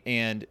date,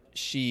 and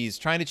she's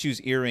trying to choose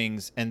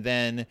earrings, and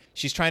then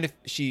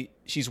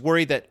she's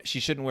worried that she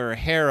shouldn't wear her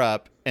hair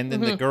up, and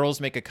then the girls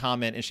make a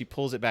comment, and she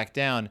pulls it back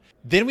down.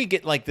 Then we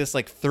get like this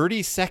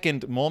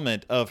 30-second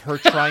moment of her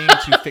trying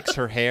to fix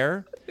her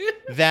hair.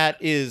 That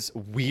is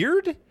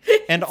weird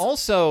and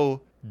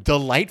also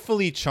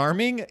delightfully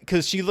charming,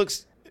 because she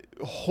looks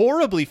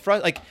horribly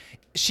frustrated. Like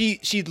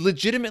she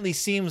legitimately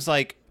seems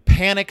like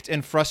panicked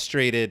and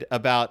frustrated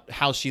about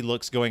how she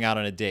looks going out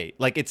on a date.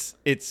 Like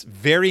it's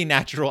very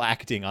natural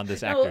acting on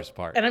this actor's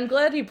part. And I'm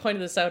glad you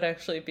pointed this out,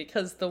 actually,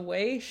 because the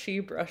way she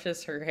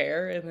brushes her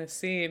hair in this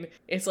scene,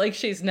 it's like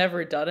she's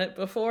never done it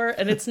before.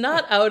 And it's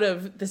not out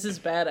of, this is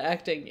bad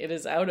acting. It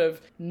is out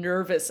of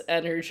nervous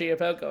energy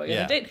about going on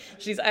a date.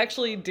 She's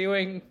actually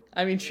doing...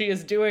 I mean, she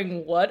is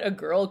doing what a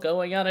girl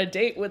going on a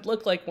date would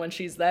look like when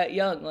she's that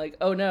young. Like,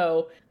 oh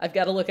no, I've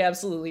got to look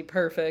absolutely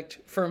perfect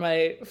for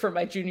my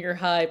junior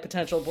high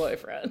potential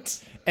boyfriend.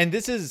 And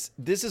this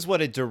is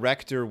what a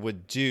director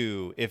would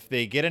do if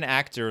they get an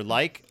actor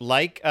like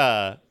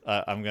I'm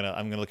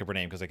gonna look up her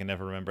name because I can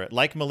never remember it.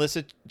 Like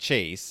Melissa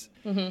Chase,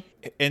 and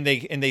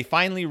they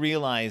finally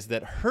realize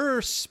that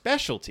her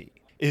specialty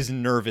is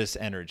nervous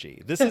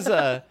energy. This is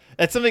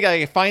that's something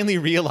I finally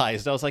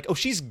realized. I was like, oh,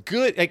 she's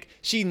good. Like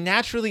she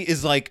naturally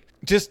is like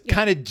just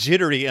kind of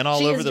jittery and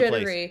all over the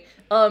place.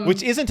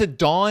 Which isn't a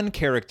Dawn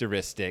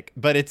characteristic,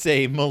 but it's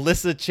a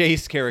Melissa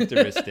Chase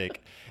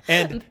characteristic.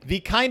 And the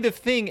kind of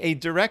thing a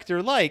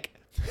director like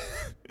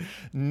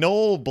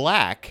Noel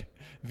Black,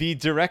 the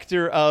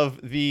director of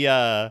the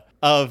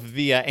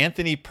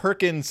Anthony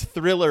Perkins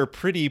thriller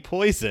Pretty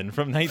Poison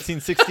from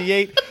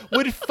 1968,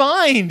 would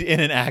find in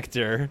an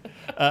actor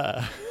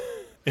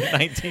in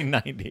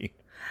 1990.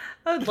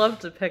 I would love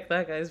to pick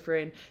that guy's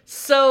brain.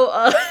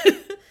 So,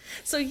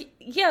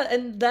 yeah,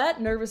 and that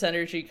nervous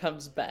energy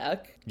comes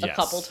back a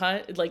couple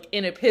times, like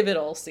in a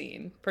pivotal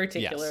scene,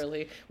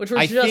 particularly, which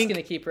we're just going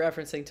to keep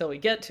referencing till we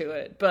get to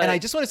it. But and I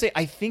just want to say,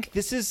 I think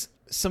this is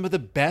some of the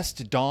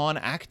best Dawn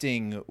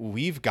acting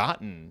we've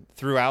gotten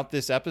throughout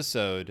this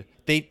episode.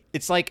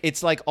 It's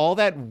like all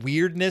that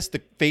weirdness,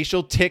 the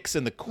facial tics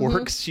and the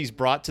quirks she's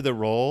brought to the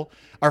role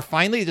are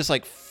finally just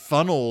like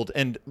funneled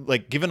and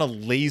like given a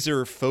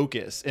laser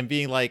focus and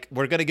being like,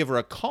 we're going to give her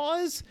a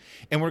cause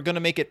and we're going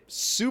to make it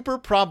super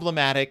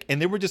problematic.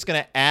 And then we're just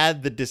going to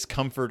add the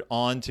discomfort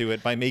onto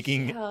it by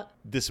making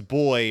this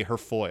boy her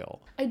foil.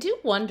 I do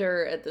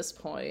wonder at this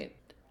point,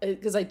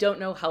 because I don't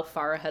know how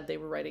far ahead they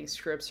were writing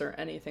scripts or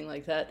anything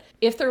like that,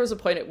 if there was a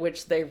point at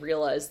which they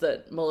realized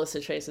that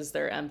Melissa Chase is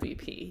their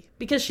MVP.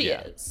 Because she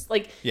is.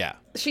 Like,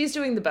 she's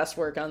doing the best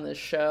work on this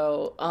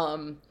show.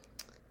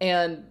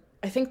 And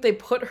I think they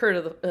put her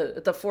to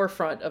at the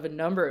forefront of a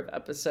number of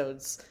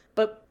episodes,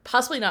 but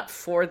possibly not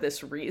for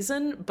this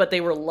reason, but they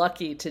were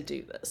lucky to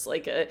do this.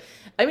 Like,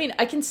 I mean,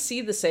 I can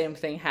see the same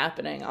thing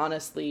happening,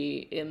 honestly,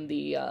 in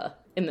the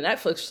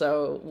Netflix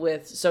show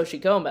with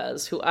Xochitl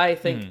Gomez, who I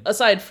think,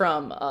 aside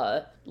from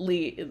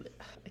Lee,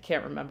 I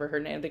can't remember her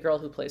name, the girl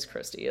who plays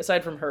Christy,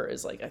 aside from her,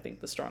 is like, I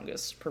think the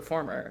strongest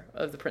performer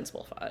of the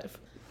Principal Five.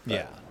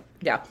 But,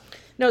 yeah.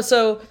 No,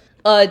 so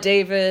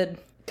David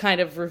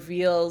kind of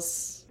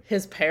reveals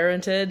his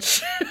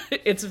parentage.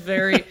 It's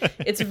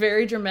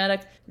very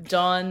dramatic.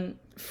 Dawn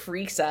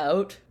freaks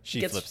out.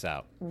 She flips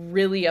out.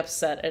 Really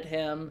upset at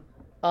him.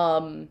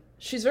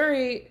 She's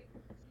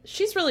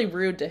really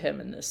rude to him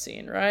in this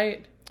scene,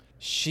 right?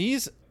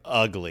 She's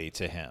ugly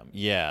to him.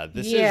 Yeah.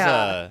 This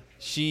is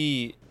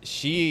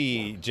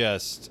she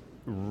just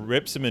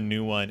rips him a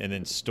new one and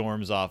then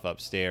storms off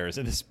upstairs.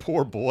 And this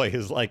poor boy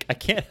is like, I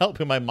can't help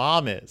who my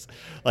mom is.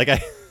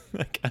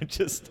 I'm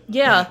just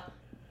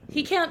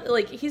he can't,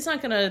 like, he's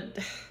not gonna...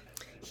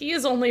 He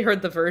has only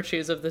heard the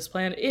virtues of this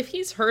plan, if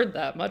he's heard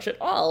that much at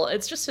all.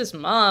 It's just his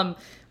mom,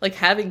 like,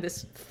 having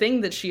this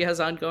thing that she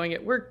has ongoing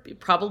at work,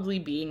 probably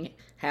being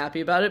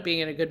happy about it, being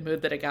in a good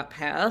mood that it got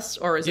passed,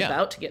 or is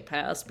about to get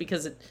passed,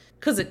 because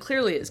it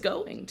clearly is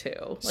going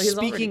to. Like,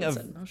 speaking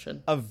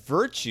of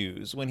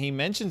virtues, when he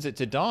mentions it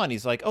to Dawn,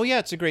 he's like, oh yeah,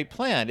 it's a great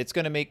plan. It's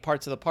going to make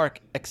parts of the park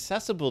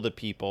accessible to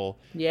people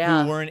who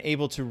weren't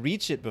able to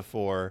reach it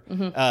before,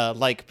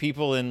 like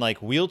people in like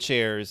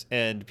wheelchairs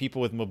and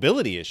people with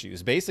mobility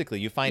issues. Basically,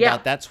 you find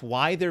out that's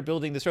why they're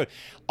building this road.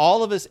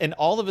 All of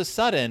a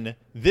sudden,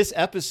 this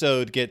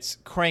episode gets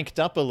cranked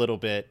up a little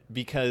bit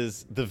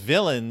because the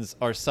villains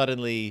are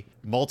suddenly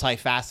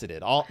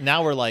multifaceted.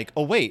 Now we're like,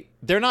 oh wait,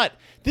 they're not.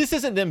 This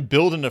isn't them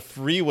building a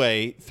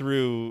freeway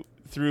through.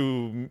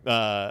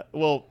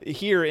 Well,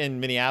 here in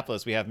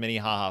Minneapolis we have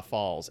Minnehaha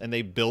Falls, and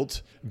they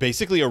built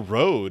basically a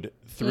road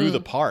through the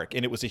park,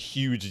 and it was a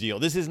huge deal.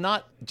 This is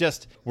not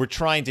just we're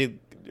trying to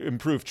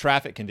improve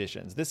traffic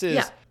conditions. This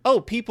is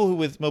people who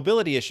with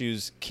mobility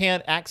issues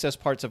can't access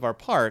parts of our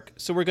park,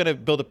 so we're going to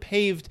build a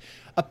paved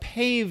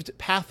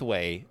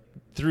pathway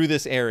through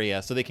this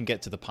area so they can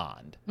get to the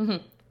pond.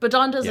 But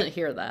Dawn doesn't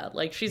hear that.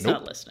 Like, she's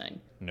not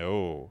listening.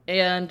 No.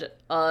 And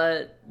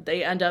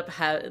they end up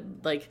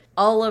like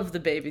all of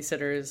the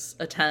babysitters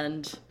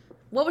attend.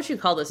 What would you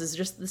call this? Is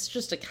this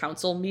just a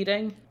council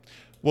meeting?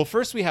 Well,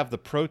 first we have the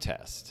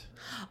protest.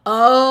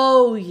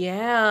 Oh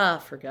yeah,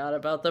 forgot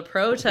about the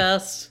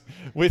protest.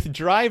 With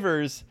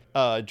drivers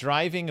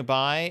driving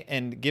by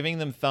and giving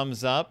them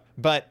thumbs up,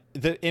 but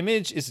the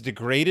image is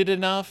degraded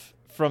enough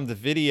from the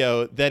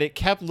video that it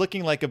kept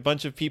looking like a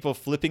bunch of people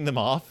flipping them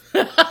off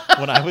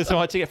when I was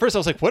watching it. First I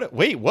was like, what?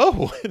 Wait,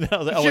 whoa. And I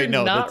was like, oh wait, no.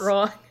 You're not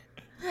wrong.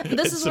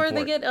 This is where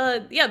they get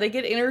they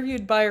get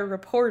interviewed by a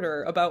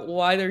reporter about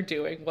why they're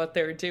doing what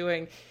they're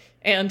doing.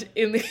 And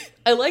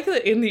I like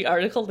that in the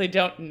article they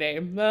don't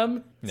name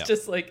them. It's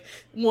just like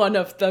one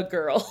of the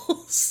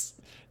girls.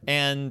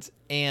 And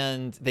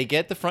they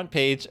get the front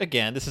page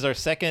again. This is our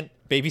second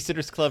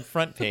Babysitters Club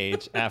front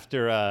page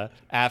after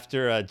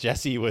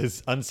Jesse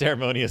was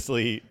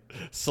unceremoniously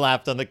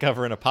slapped on the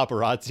cover in a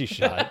paparazzi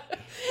shot.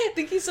 I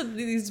think he said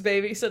these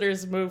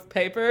babysitters move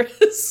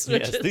papers.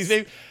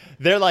 Yes,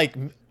 they're like,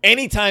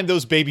 anytime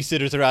those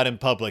babysitters are out in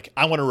public,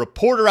 I want a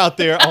reporter out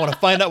there. I want to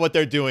find out what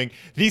they're doing.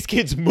 These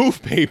kids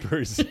move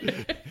papers.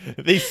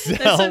 They sell.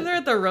 Next time they're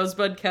at the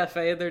Rosebud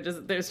Cafe,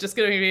 there's just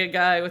going to be a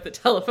guy with a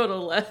telephoto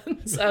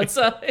lens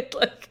outside,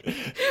 like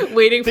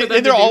waiting for them.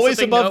 And they're to do always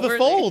something above the noteworthy.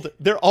 fold.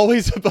 They're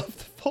always above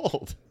the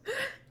fold.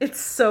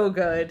 It's so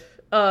good.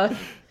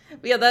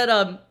 Yeah,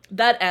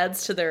 that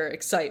adds to their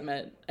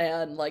excitement,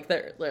 and like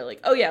they're like,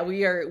 oh yeah,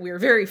 we're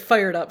very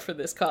fired up for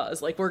this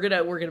cause. Like we're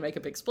gonna make a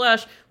big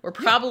splash. We're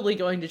probably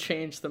going to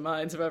change the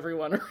minds of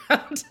everyone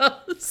around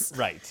us.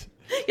 Right.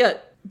 Yeah,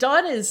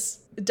 Dawn is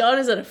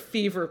at a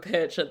fever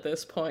pitch at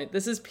this point.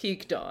 This is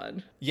peak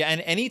Dawn. Yeah,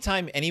 and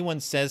anytime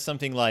anyone says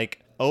something like,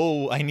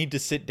 oh, I need to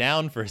sit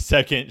down for a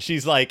second,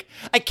 she's like,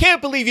 I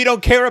can't believe you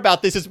don't care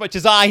about this as much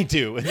as I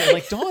do. And they're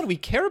like, Dawn, we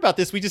care about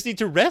this. We just need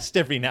to rest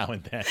every now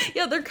and then.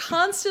 Yeah, they're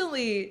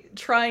constantly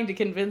trying to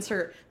convince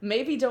her,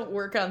 maybe don't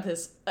work on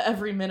this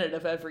every minute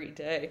of every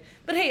day.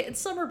 But hey, it's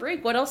summer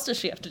break. What else does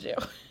she have to do?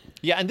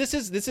 Yeah, and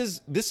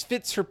this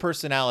fits her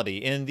personality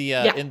in the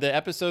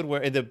episode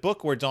in the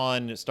book where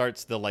Dawn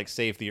starts the like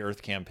Save the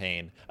Earth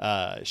campaign.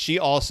 She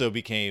also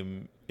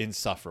became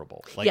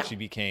insufferable. She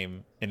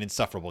became an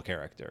insufferable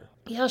character.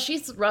 Yeah,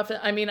 she's rough.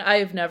 I mean,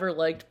 I've never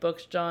liked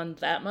Books Dawn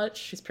that much.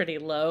 She's pretty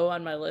low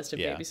on my list of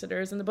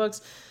babysitters in the books.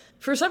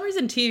 For some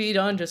reason, TV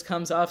Dawn just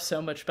comes off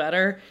so much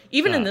better.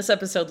 Even in this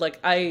episode, like,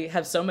 I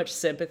have so much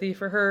sympathy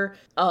for her,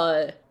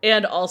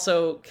 and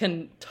also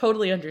can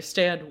totally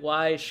understand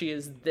why she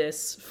is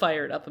this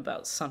fired up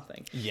about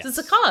something. Yes. It's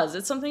a cause.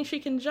 It's something she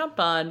can jump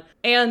on,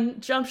 and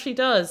jump she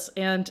does,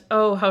 and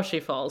oh, how she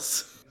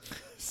falls.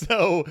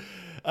 So,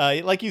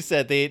 like you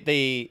said,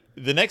 the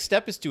next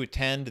step is to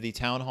attend the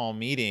town hall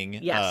meeting.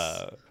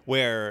 Yes.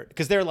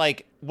 Because they're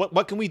like,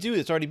 what can we do?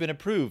 It's already been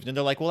approved. And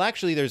they're like, well,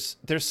 actually, there's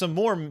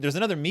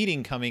another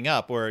meeting coming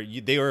up where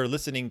they are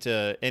listening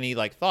to any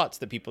like thoughts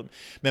that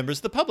members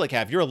of the public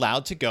have. You're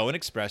allowed to go and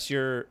express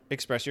your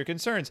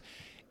concerns.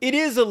 It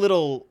is a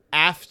little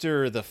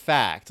after the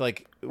fact.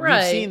 Like,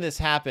 we've seen this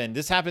happen.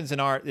 This happened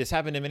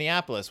in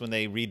Minneapolis when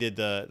they redid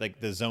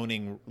the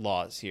zoning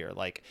laws here.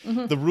 Like,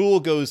 the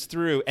rule goes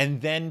through and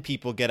then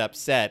people get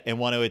upset and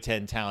want to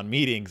attend town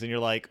meetings. And you're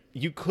like,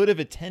 you could have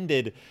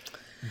attended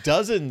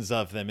dozens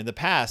of them in the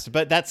past,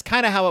 but that's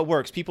kind of how it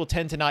works. People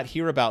tend to not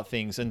hear about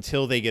things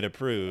until they get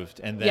approved.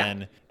 And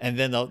then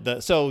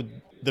so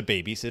the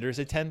babysitters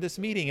attend this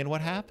meeting, and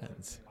what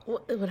happens?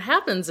 What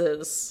happens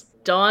is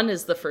Dawn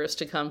is the first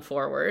to come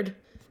forward.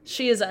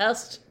 She is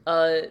asked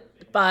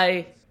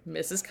by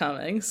Mrs.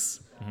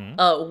 Cummings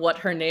what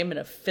her name and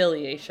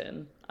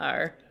affiliation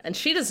are. And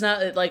she does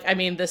not, like, I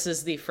mean, this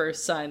is the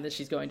first sign that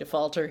she's going to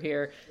falter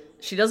here.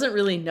 She doesn't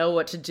really know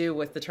what to do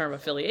with the term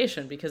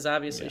affiliation because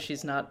obviously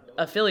she's not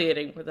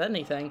affiliating with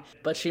anything.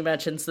 But she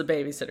mentions the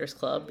Babysitters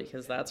Club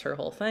because that's her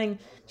whole thing.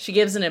 She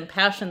gives an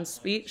impassioned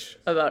speech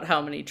about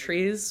how many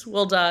trees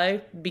will die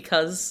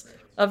because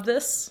of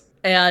this.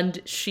 And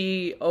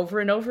she, over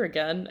and over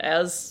again,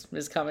 as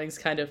Ms. Cummings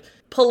kind of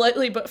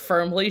politely but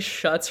firmly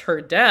shuts her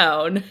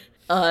down,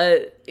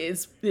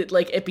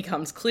 it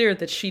becomes clear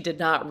that she did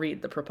not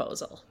read the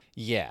proposal.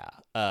 Yeah.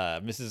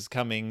 Mrs.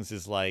 Cummings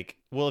is like,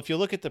 well, if you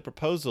look at the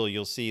proposal,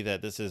 you'll see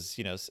that this is,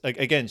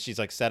 again, she's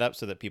like set up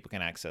so that people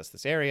can access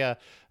this area.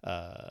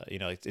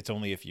 It's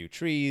only a few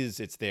trees.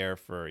 It's there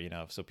for,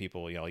 so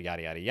people,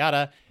 yada, yada,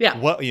 yada.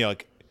 Yeah.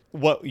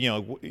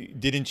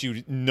 Didn't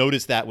you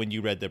notice that when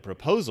you read the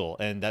proposal?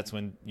 And that's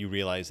when you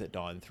realize that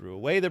Dawn threw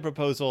away the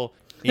proposal.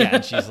 Yeah.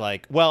 And she's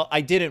like, well,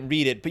 I didn't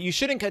read it, but you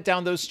shouldn't cut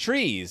down those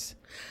trees.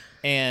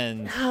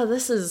 And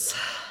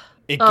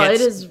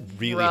it is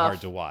really rough.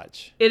 hard to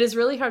watch. It is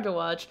really hard to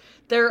watch.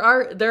 There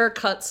are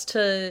cuts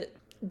to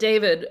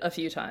David a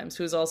few times,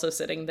 who's also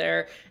sitting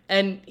there,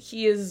 and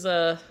he is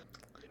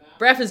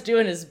Braff is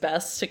doing his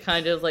best to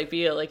kind of like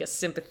be a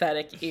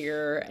sympathetic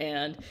ear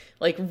and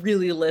like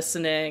really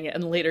listening.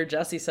 And later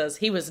Jesse says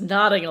he was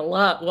nodding a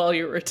lot while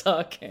you were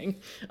talking,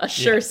 a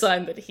sure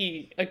sign that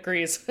he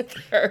agrees with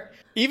her.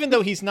 Even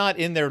though he's not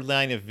in their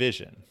line of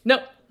vision.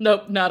 Nope,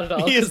 not at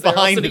all. He is they're all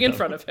behind sitting them. in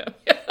front of him.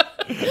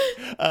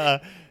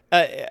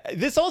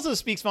 This also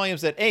speaks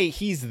volumes that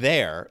he's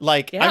there.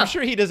 Like, I'm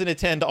sure he doesn't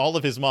attend all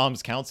of his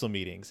mom's council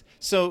meetings.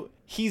 So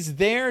he's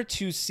there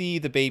to see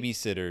the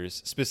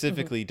babysitters,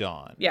 specifically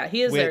Dawn. Yeah,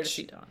 he is there to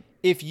see Dawn.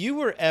 If you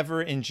were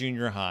ever in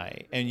junior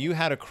high and you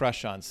had a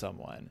crush on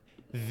someone,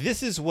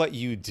 this is what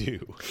you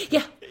do.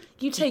 Yeah,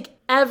 you take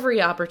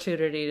every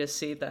opportunity to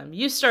see them.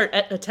 You start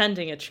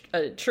attending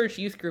a church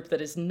youth group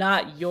that is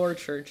not your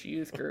church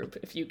youth group,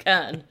 if you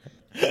can.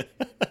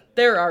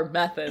 There are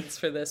methods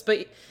for this,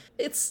 but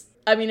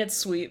I mean, it's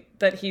sweet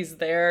that he's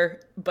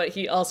there, but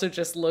he also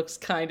just looks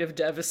kind of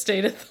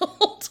devastated the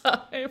whole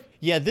time.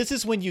 Yeah, this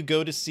is when you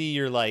go to see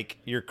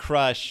your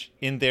crush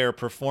in their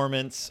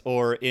performance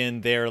or in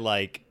their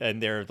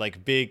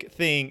big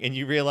thing, and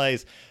you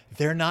realize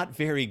they're not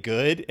very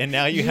good, and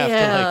now you have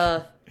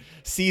to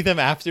see them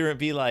after and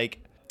be like,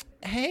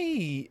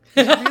 "Hey,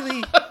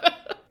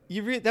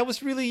 that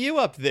was really you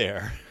up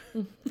there."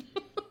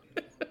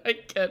 My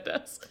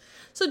goodness.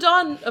 So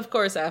Dawn, of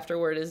course,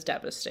 afterward is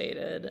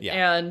devastated,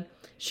 and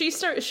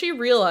she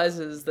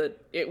realizes that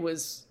it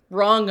was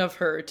wrong of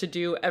her to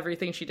do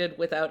everything she did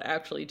without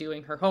actually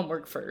doing her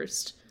homework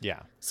first. Yeah.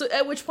 So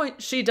at which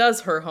point she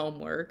does her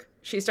homework.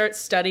 She starts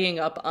studying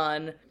up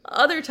on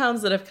other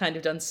towns that have kind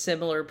of done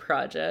similar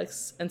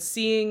projects and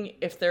seeing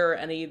if there are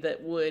any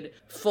that would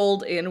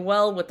fold in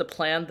well with the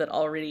plan that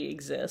already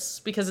exists,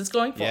 because it's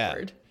going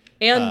forward.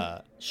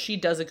 And she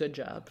does a good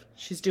job.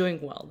 She's doing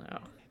well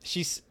now.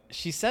 She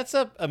sets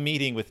up a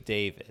meeting with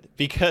David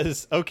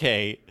because,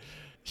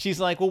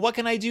 she's like, well, what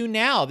can I do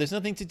now? There's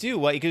nothing to do.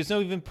 There's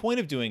no even point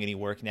of doing any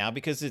work now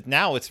because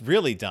now it's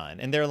really done.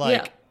 And they're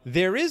like,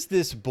 there is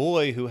this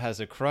boy who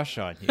has a crush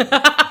on you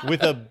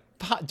with a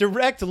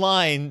direct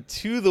line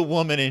to the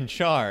woman in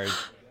charge.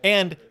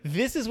 And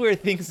this is where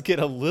things get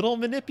a little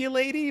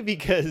manipulative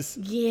because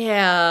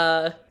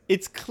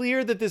it's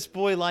clear that this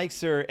boy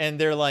likes her. And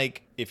they're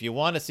like, if you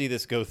want to see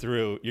this go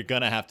through, you're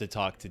going to have to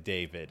talk to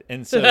David.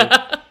 And so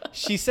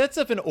she sets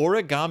up an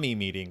origami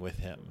meeting with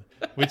him,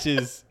 which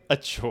is a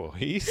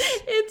choice.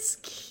 It's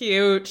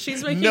cute.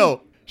 She's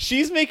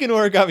making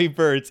origami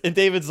birds. And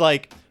David's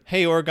like,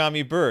 hey,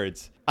 origami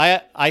birds,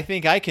 I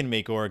think I can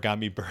make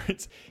origami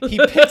birds. He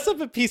picks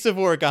up a piece of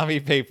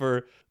origami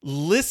paper,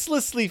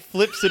 listlessly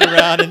flips it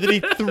around, and then he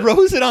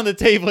throws it on the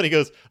table and he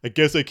goes, I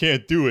guess I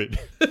can't do it.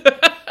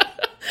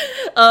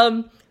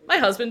 My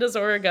husband does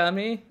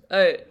origami,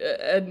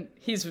 and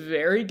he's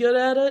very good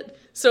at it.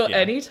 So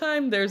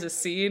anytime there's a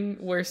scene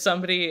where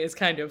somebody is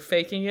kind of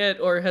faking it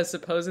or has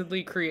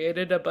supposedly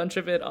created a bunch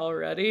of it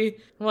already,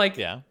 I'm like,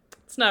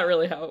 it's not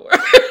really how it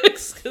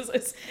works,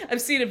 because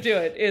I've seen him do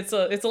it. It's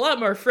a lot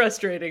more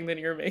frustrating than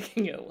you're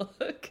making it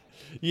look.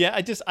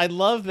 Yeah, I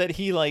love that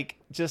he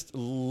just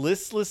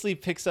listlessly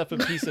picks up a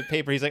piece of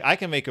paper. He's like, I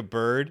can make a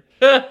bird.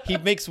 He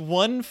makes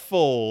one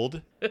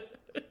fold.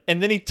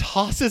 And then he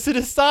tosses it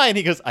aside and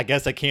he goes, I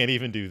guess I can't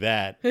even do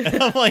that.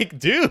 And I'm like,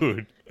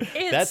 dude,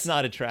 that's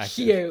not attractive.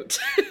 Cute.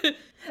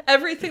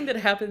 Everything that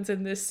happens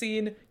in this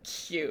scene,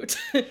 cute.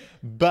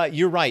 But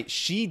you're right.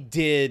 She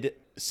did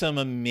some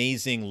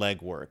amazing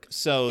legwork.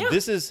 So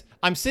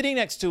I'm sitting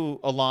next to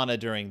Alana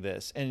during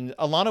this, and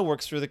Alana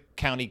works for the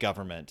county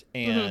government.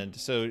 And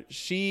so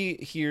she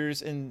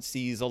hears and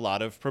sees a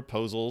lot of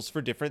proposals for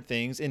different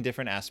things in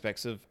different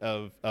aspects of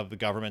the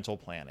governmental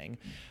planning.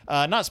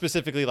 Not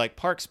specifically like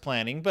parks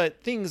planning,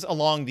 but things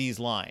along these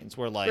lines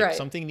where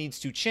something needs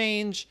to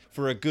change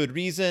for a good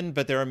reason,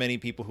 but there are many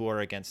people who are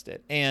against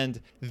it. And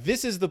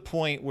this is the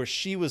point where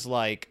she was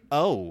like,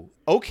 oh,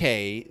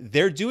 okay,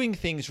 they're doing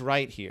things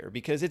right here,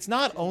 because it's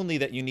not only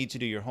that you need to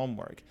do your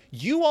homework,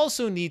 you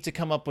also need to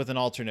come up with an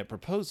alternate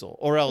proposal,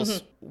 or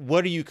else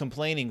what are you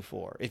complaining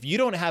for? If you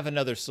don't have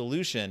another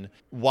solution,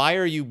 why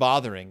are you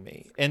bothering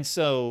me? And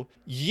so,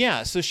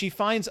 so she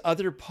finds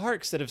other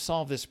parks that have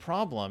solved this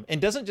problem and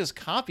doesn't just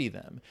copy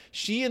them.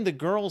 She and the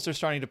girls are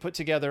starting to put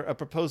together a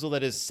proposal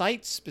that is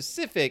site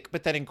specific,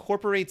 but that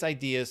incorporates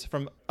ideas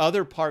from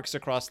other parks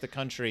across the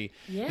country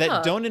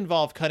that don't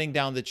involve cutting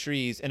down the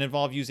trees and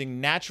involve using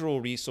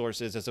natural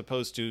resources as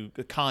opposed to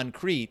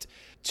concrete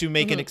to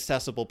make an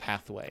accessible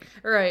pathway.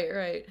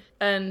 Right.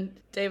 And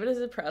David is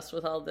impressed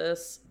with all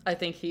this. I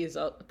think he's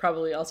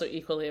probably also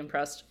equally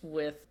impressed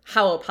with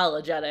how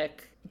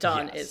apologetic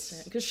Dawn is to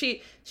him, because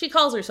she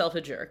calls herself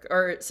a jerk,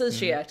 or says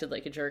she acted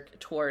like a jerk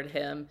toward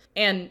him,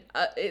 and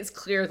it's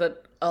clear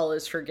that all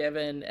is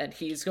forgiven and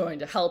he's going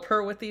to help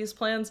her with these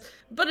plans.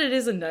 But it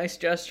is a nice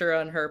gesture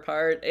on her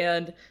part,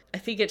 and I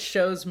think it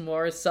shows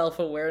more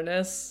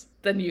self-awareness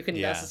than you can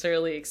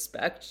necessarily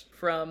expect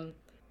from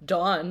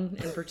Dawn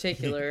in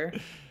particular.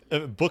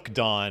 Book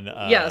Dawn.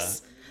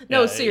 Yes.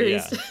 No,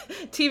 series.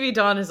 TV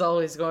Dawn is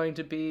always going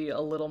to be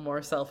a little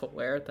more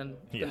self-aware than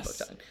Book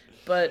Dawn.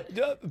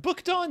 But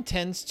Book Dawn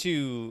tends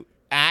to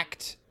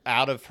act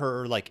out of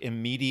her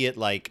immediate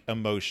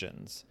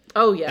emotions.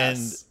 Oh,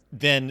 yes.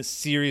 And then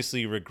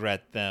seriously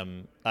regret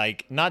them,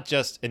 not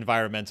just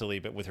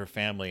environmentally, but with her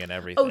family and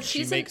everything. Oh,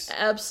 she's an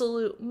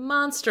absolute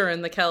monster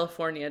in the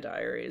California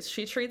Diaries.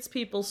 She treats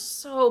people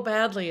so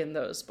badly in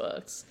those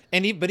books.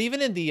 But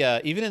even in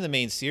the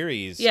main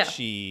series,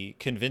 she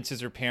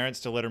convinces her parents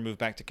to let her move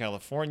back to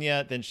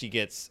California. Then she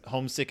gets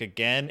homesick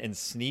again and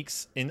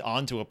sneaks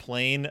onto a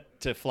plane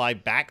to fly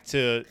back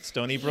to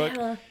Stony Brook,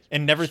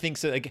 and never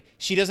thinks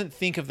she doesn't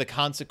think of the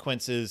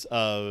consequences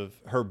of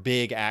her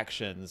big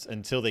actions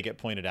until they get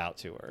pointed out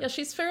to her. Yeah,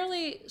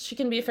 she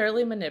can be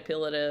fairly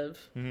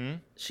manipulative.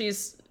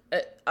 She's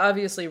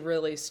obviously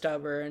really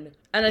stubborn.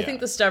 And I Yeah. think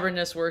the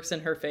stubbornness works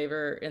in her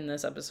favor in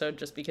this episode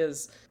just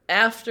because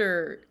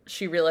after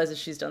she realizes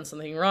she's done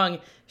something wrong,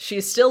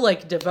 she's still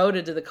like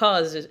devoted to the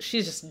cause.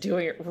 She's just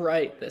doing it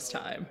right this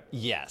time.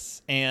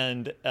 Yes,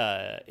 and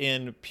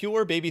in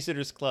pure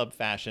Babysitters Club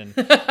fashion,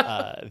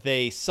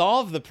 they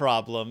solve the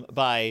problem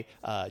by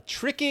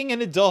tricking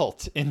an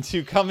adult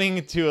into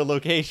coming to a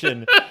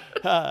location,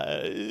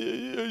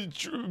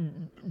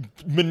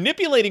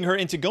 manipulating her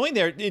into going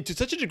there to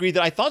such a degree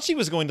that I thought she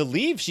was going to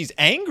leave. She's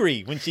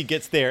angry when she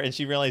gets there and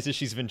she realizes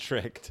she's been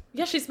tricked.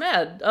 Yeah, she's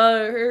mad.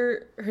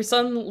 Her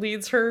son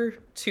leads her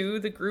to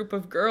the group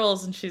of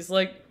girls, and she's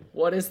like,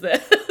 "What is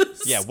this?"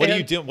 Yeah, what are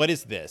you doing? What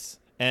is this?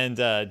 And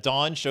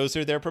Dawn shows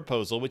her their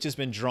proposal, which has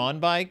been drawn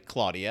by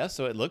Claudia,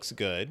 so it looks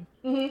good.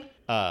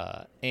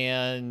 Mm-hmm.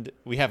 And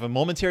we have a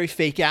momentary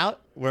fake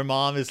out where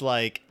Mom is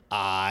like,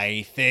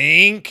 "I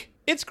think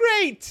it's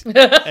great."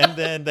 And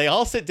then they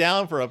all sit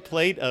down for a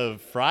plate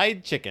of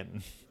fried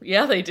chicken.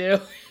 Yeah, they do.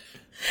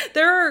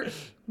 There are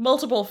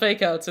multiple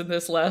fake outs in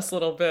this last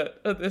little bit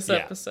of this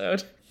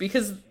episode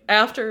because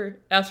after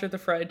the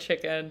fried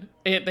chicken,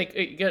 you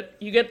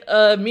get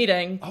a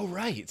meeting. Oh,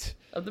 right.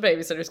 Of the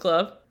Babysitters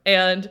Club,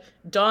 and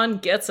Dawn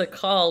gets a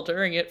call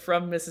during it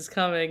from Mrs.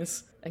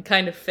 Cummings and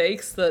kind of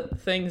fakes that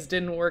things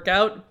didn't work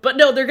out. But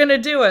no, they're going to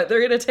do it.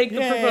 They're going to take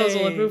the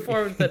proposal and move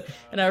forward with it.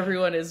 And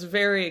everyone is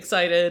very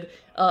excited.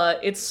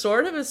 It's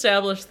sort of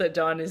established that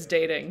Dawn is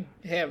dating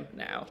him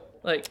now.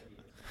 Like,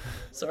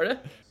 sort of.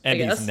 And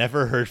he's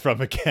never heard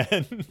from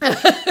again.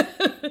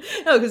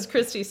 No, because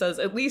Christy says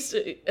at least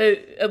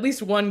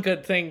one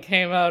good thing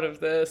came out of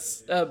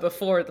this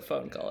before the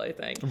phone call, I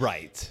think.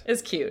 Right.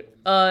 It's cute.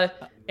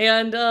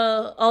 And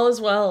all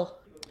is well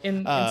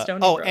in Stony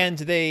Brook. Oh, and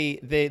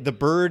the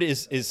bird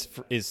is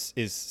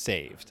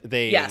saved.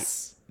 They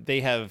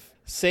have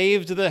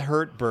saved the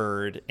hurt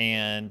bird,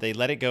 and they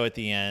let it go at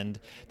the end.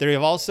 There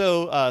have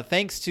also,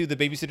 thanks to the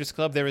Babysitters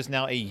Club, there is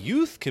now a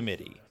youth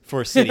committee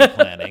for city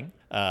planning,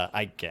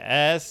 I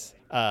guess.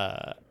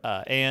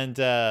 And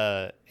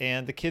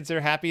the kids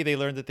are happy. They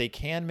learned that they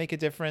can make a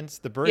difference.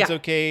 The bird's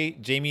okay.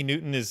 Jamie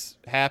Newton is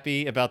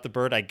happy about the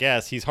bird, I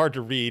guess. He's hard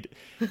to read.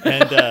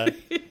 And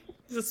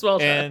he's a swell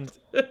and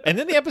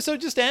then the episode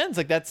just ends.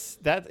 Like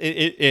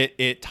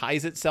it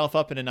ties itself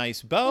up in a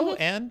nice bow,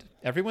 and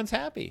everyone's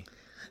happy.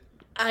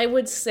 I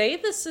would say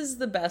this is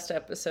the best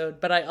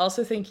episode, but I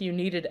also think you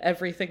needed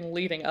everything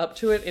leading up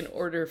to it in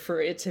order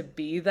for it to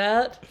be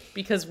that,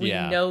 because we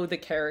know the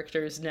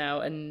characters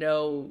now and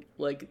know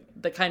like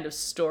the kind of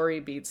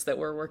story beats that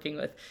we're working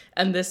with.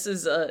 And this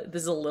is a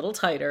little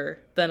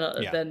tighter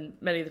than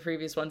many of the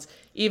previous ones,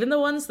 even the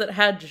ones that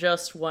had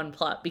just one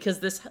plot,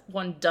 because this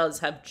one does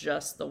have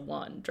just the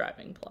one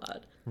driving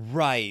plot.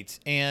 Right.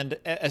 And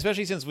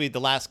especially since the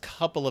last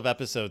couple of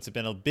episodes have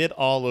been a bit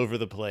all over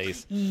the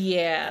place.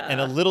 Yeah.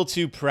 And a little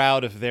too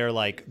proud of their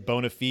like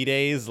bona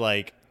fides.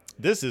 Like,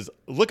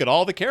 look at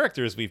all the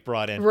characters we've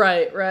brought in.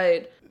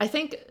 Right. I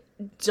think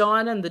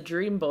Dawn and the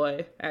Dream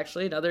Boy,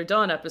 actually, another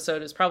Dawn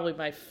episode, is probably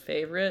my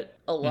favorite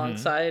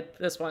alongside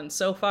this one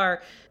so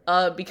far,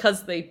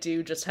 because they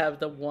do just have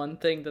the one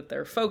thing that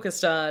they're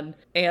focused on,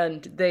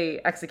 and they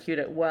execute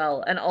it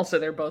well. And also,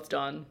 they're both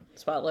Dawn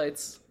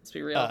spotlights. Let's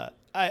be real.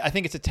 I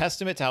think it's a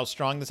testament to how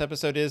strong this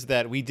episode is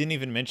that we didn't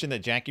even mention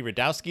that Jackie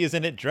Radowski is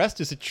in it dressed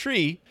as a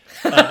tree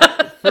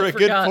for a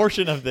good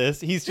portion of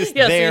this. He's just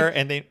there,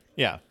 and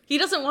He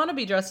doesn't want to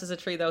be dressed as a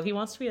tree, though. He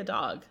wants to be a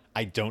dog.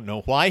 I don't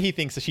know why he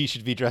thinks that he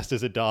should be dressed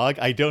as a dog.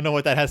 I don't know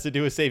what that has to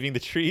do with saving the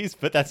trees,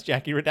 but that's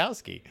Jackie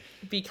Radowski.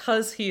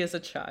 Because he is a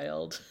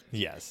child.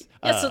 Yes.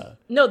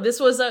 This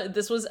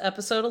was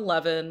episode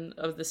 11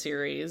 of the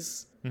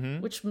series,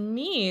 which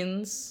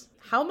means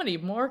how many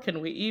more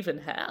can we even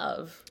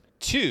have?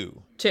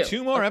 Two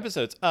more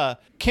episodes.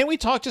 Can we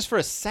talk just for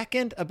a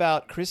second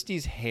about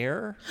Christy's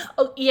hair?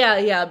 Oh,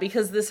 yeah,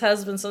 because this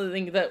has been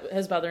something that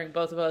has bothering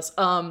both of us.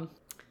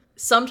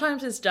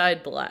 Sometimes it's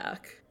dyed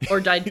black or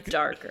dyed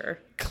darker.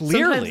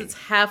 Clearly. Sometimes it's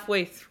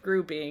halfway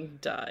through being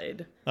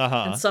dyed.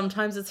 And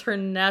sometimes it's her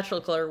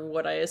natural color,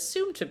 what I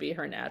assume to be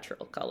her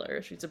natural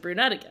color. She's a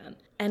brunette again.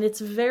 And it's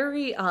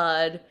very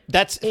odd.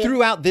 That's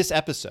throughout this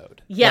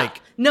episode. Yeah.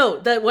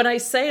 That when I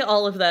say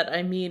all of that,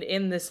 I mean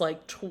in this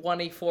like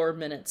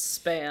 24-minute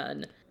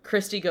span,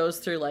 Christy goes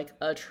through like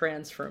a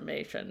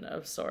transformation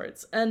of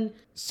sorts. And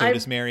so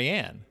does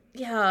Marianne.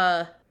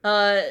 Yeah.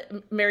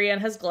 Marianne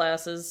has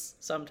glasses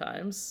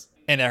sometimes.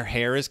 And her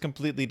hair is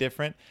completely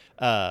different.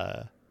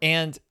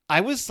 And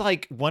I was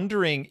like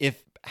wondering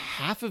if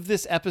half of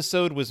this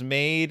episode was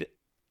made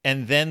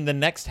and then the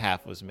next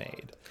half was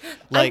made.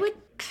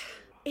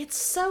 It's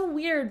so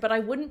weird, but I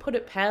wouldn't put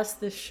it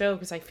past this show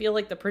because I feel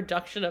like the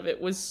production of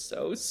it was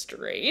so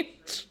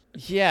strange.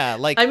 Yeah,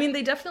 I mean,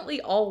 they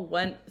definitely all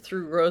went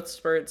through growth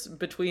spurts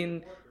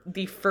between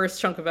the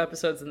first chunk of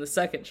episodes and the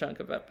second chunk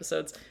of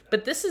episodes,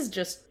 but this is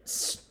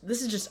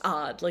just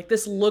odd. Like,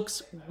 this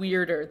looks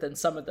weirder than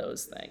some of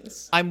those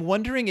things. I'm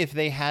wondering if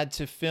they had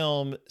to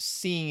film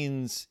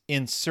scenes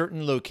in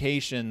certain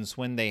locations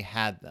when they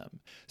had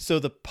them. So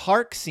the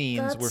park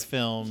scenes were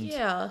filmed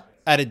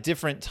at a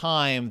different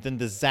time than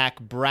the Zach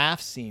Braff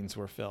scenes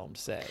were filmed,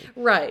 say.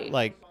 Right.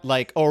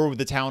 Like or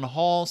the town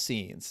hall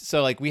scenes.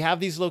 So like we have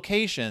these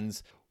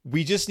locations.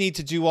 We just need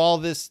to do all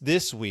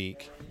this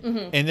week.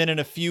 Mm-hmm. And then in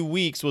a few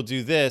weeks we'll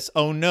do this.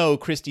 Oh no,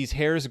 Christy's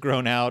hair's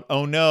grown out.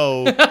 Oh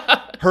no.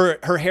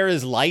 Her hair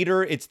is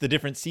lighter. It's the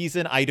different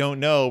season. I don't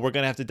know. We're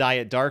going to have to dye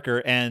it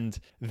darker. And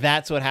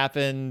that's what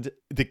happened.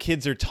 The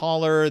kids are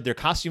taller. Their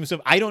costumes.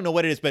 I don't know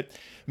what it is, but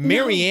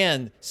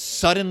Marianne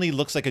suddenly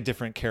looks like a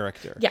different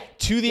character. Yeah.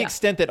 To the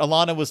extent that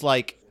Alana was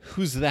like,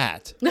 who's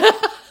that?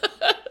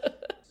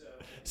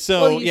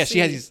 So, Well, she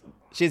has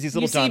these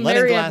little you John see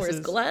Lennon Marianne glasses. wears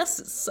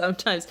glasses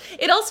sometimes.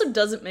 It also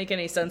doesn't make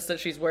any sense that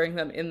she's wearing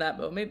them in that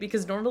moment,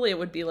 because normally it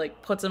would be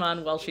like puts them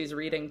on while she's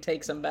reading,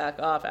 takes them back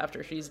off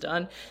after she's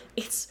done.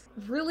 It's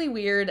really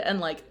weird.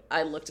 And like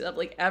I looked it up,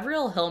 like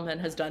Avril Hillman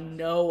has done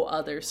no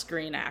other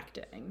screen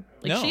acting.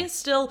 Like she is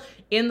still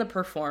in the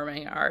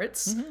performing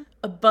arts,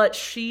 but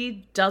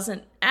she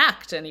doesn't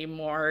act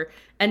anymore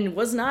and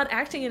was not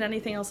acting in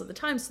anything else at the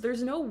time. So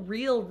there's no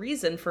real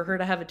reason for her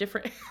to have a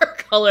different hair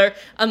color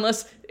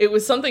unless it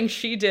was something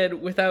she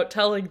did without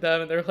telling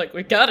them. And they're like,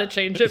 we gotta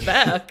change it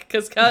back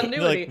because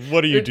continuity. Like,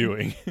 what are you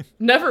doing?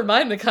 Never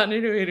mind the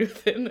continuity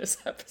within this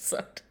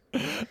episode.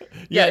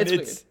 Yeah, it's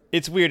weird.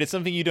 It's weird. It's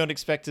something you don't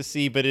expect to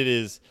see, but it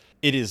is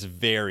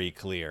very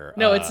clear.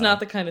 No, it's not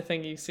the kind of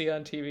thing you see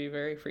on TV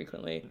very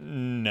frequently.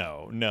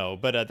 No.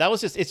 But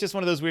it's just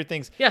one of those weird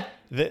things. Yeah,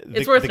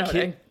 it's worth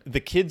noting. The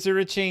kids are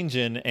a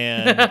changing,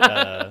 and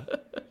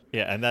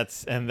and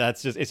that's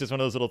just one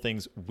of those little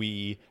things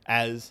we,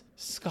 as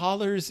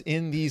scholars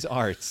in these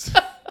arts,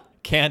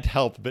 can't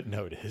help but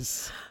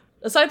notice.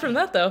 Aside from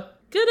that, though,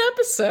 good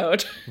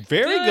episode.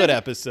 Very good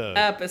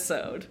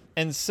episode.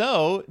 And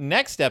so,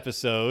 next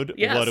episode,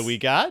 what do we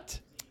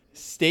got?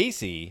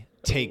 Stacy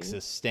takes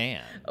a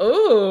stand.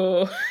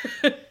 Oh,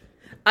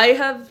 I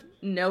have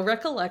no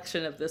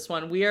recollection of this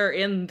one. We are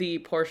in the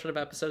portion of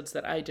episodes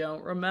that I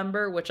don't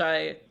remember, which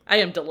I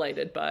am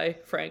delighted by,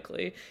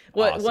 frankly.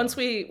 Awesome. Once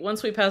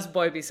we pass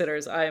Boy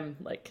Babysitters, I'm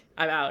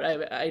out.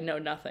 I know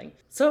nothing.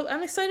 So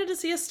I'm excited to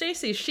see a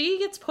Stacy. She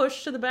gets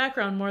pushed to the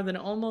background more than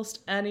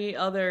almost any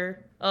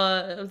other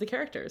of the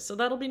characters, so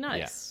that'll be nice.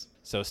 Yeah.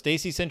 So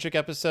Stacy-centric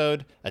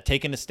episode, a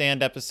taking a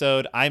stand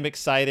episode. I'm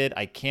excited.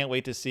 I can't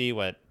wait to see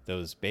what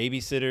those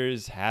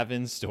babysitters have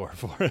in store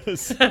for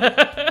us.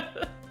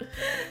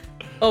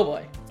 Oh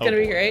boy, it's gonna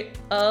be great.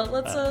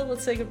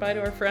 Let's say goodbye to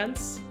our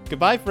friends.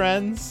 Goodbye,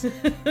 friends.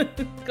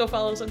 Go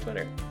follow us on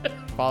Twitter.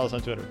 Follow us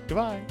on Twitter.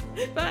 Goodbye.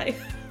 Bye.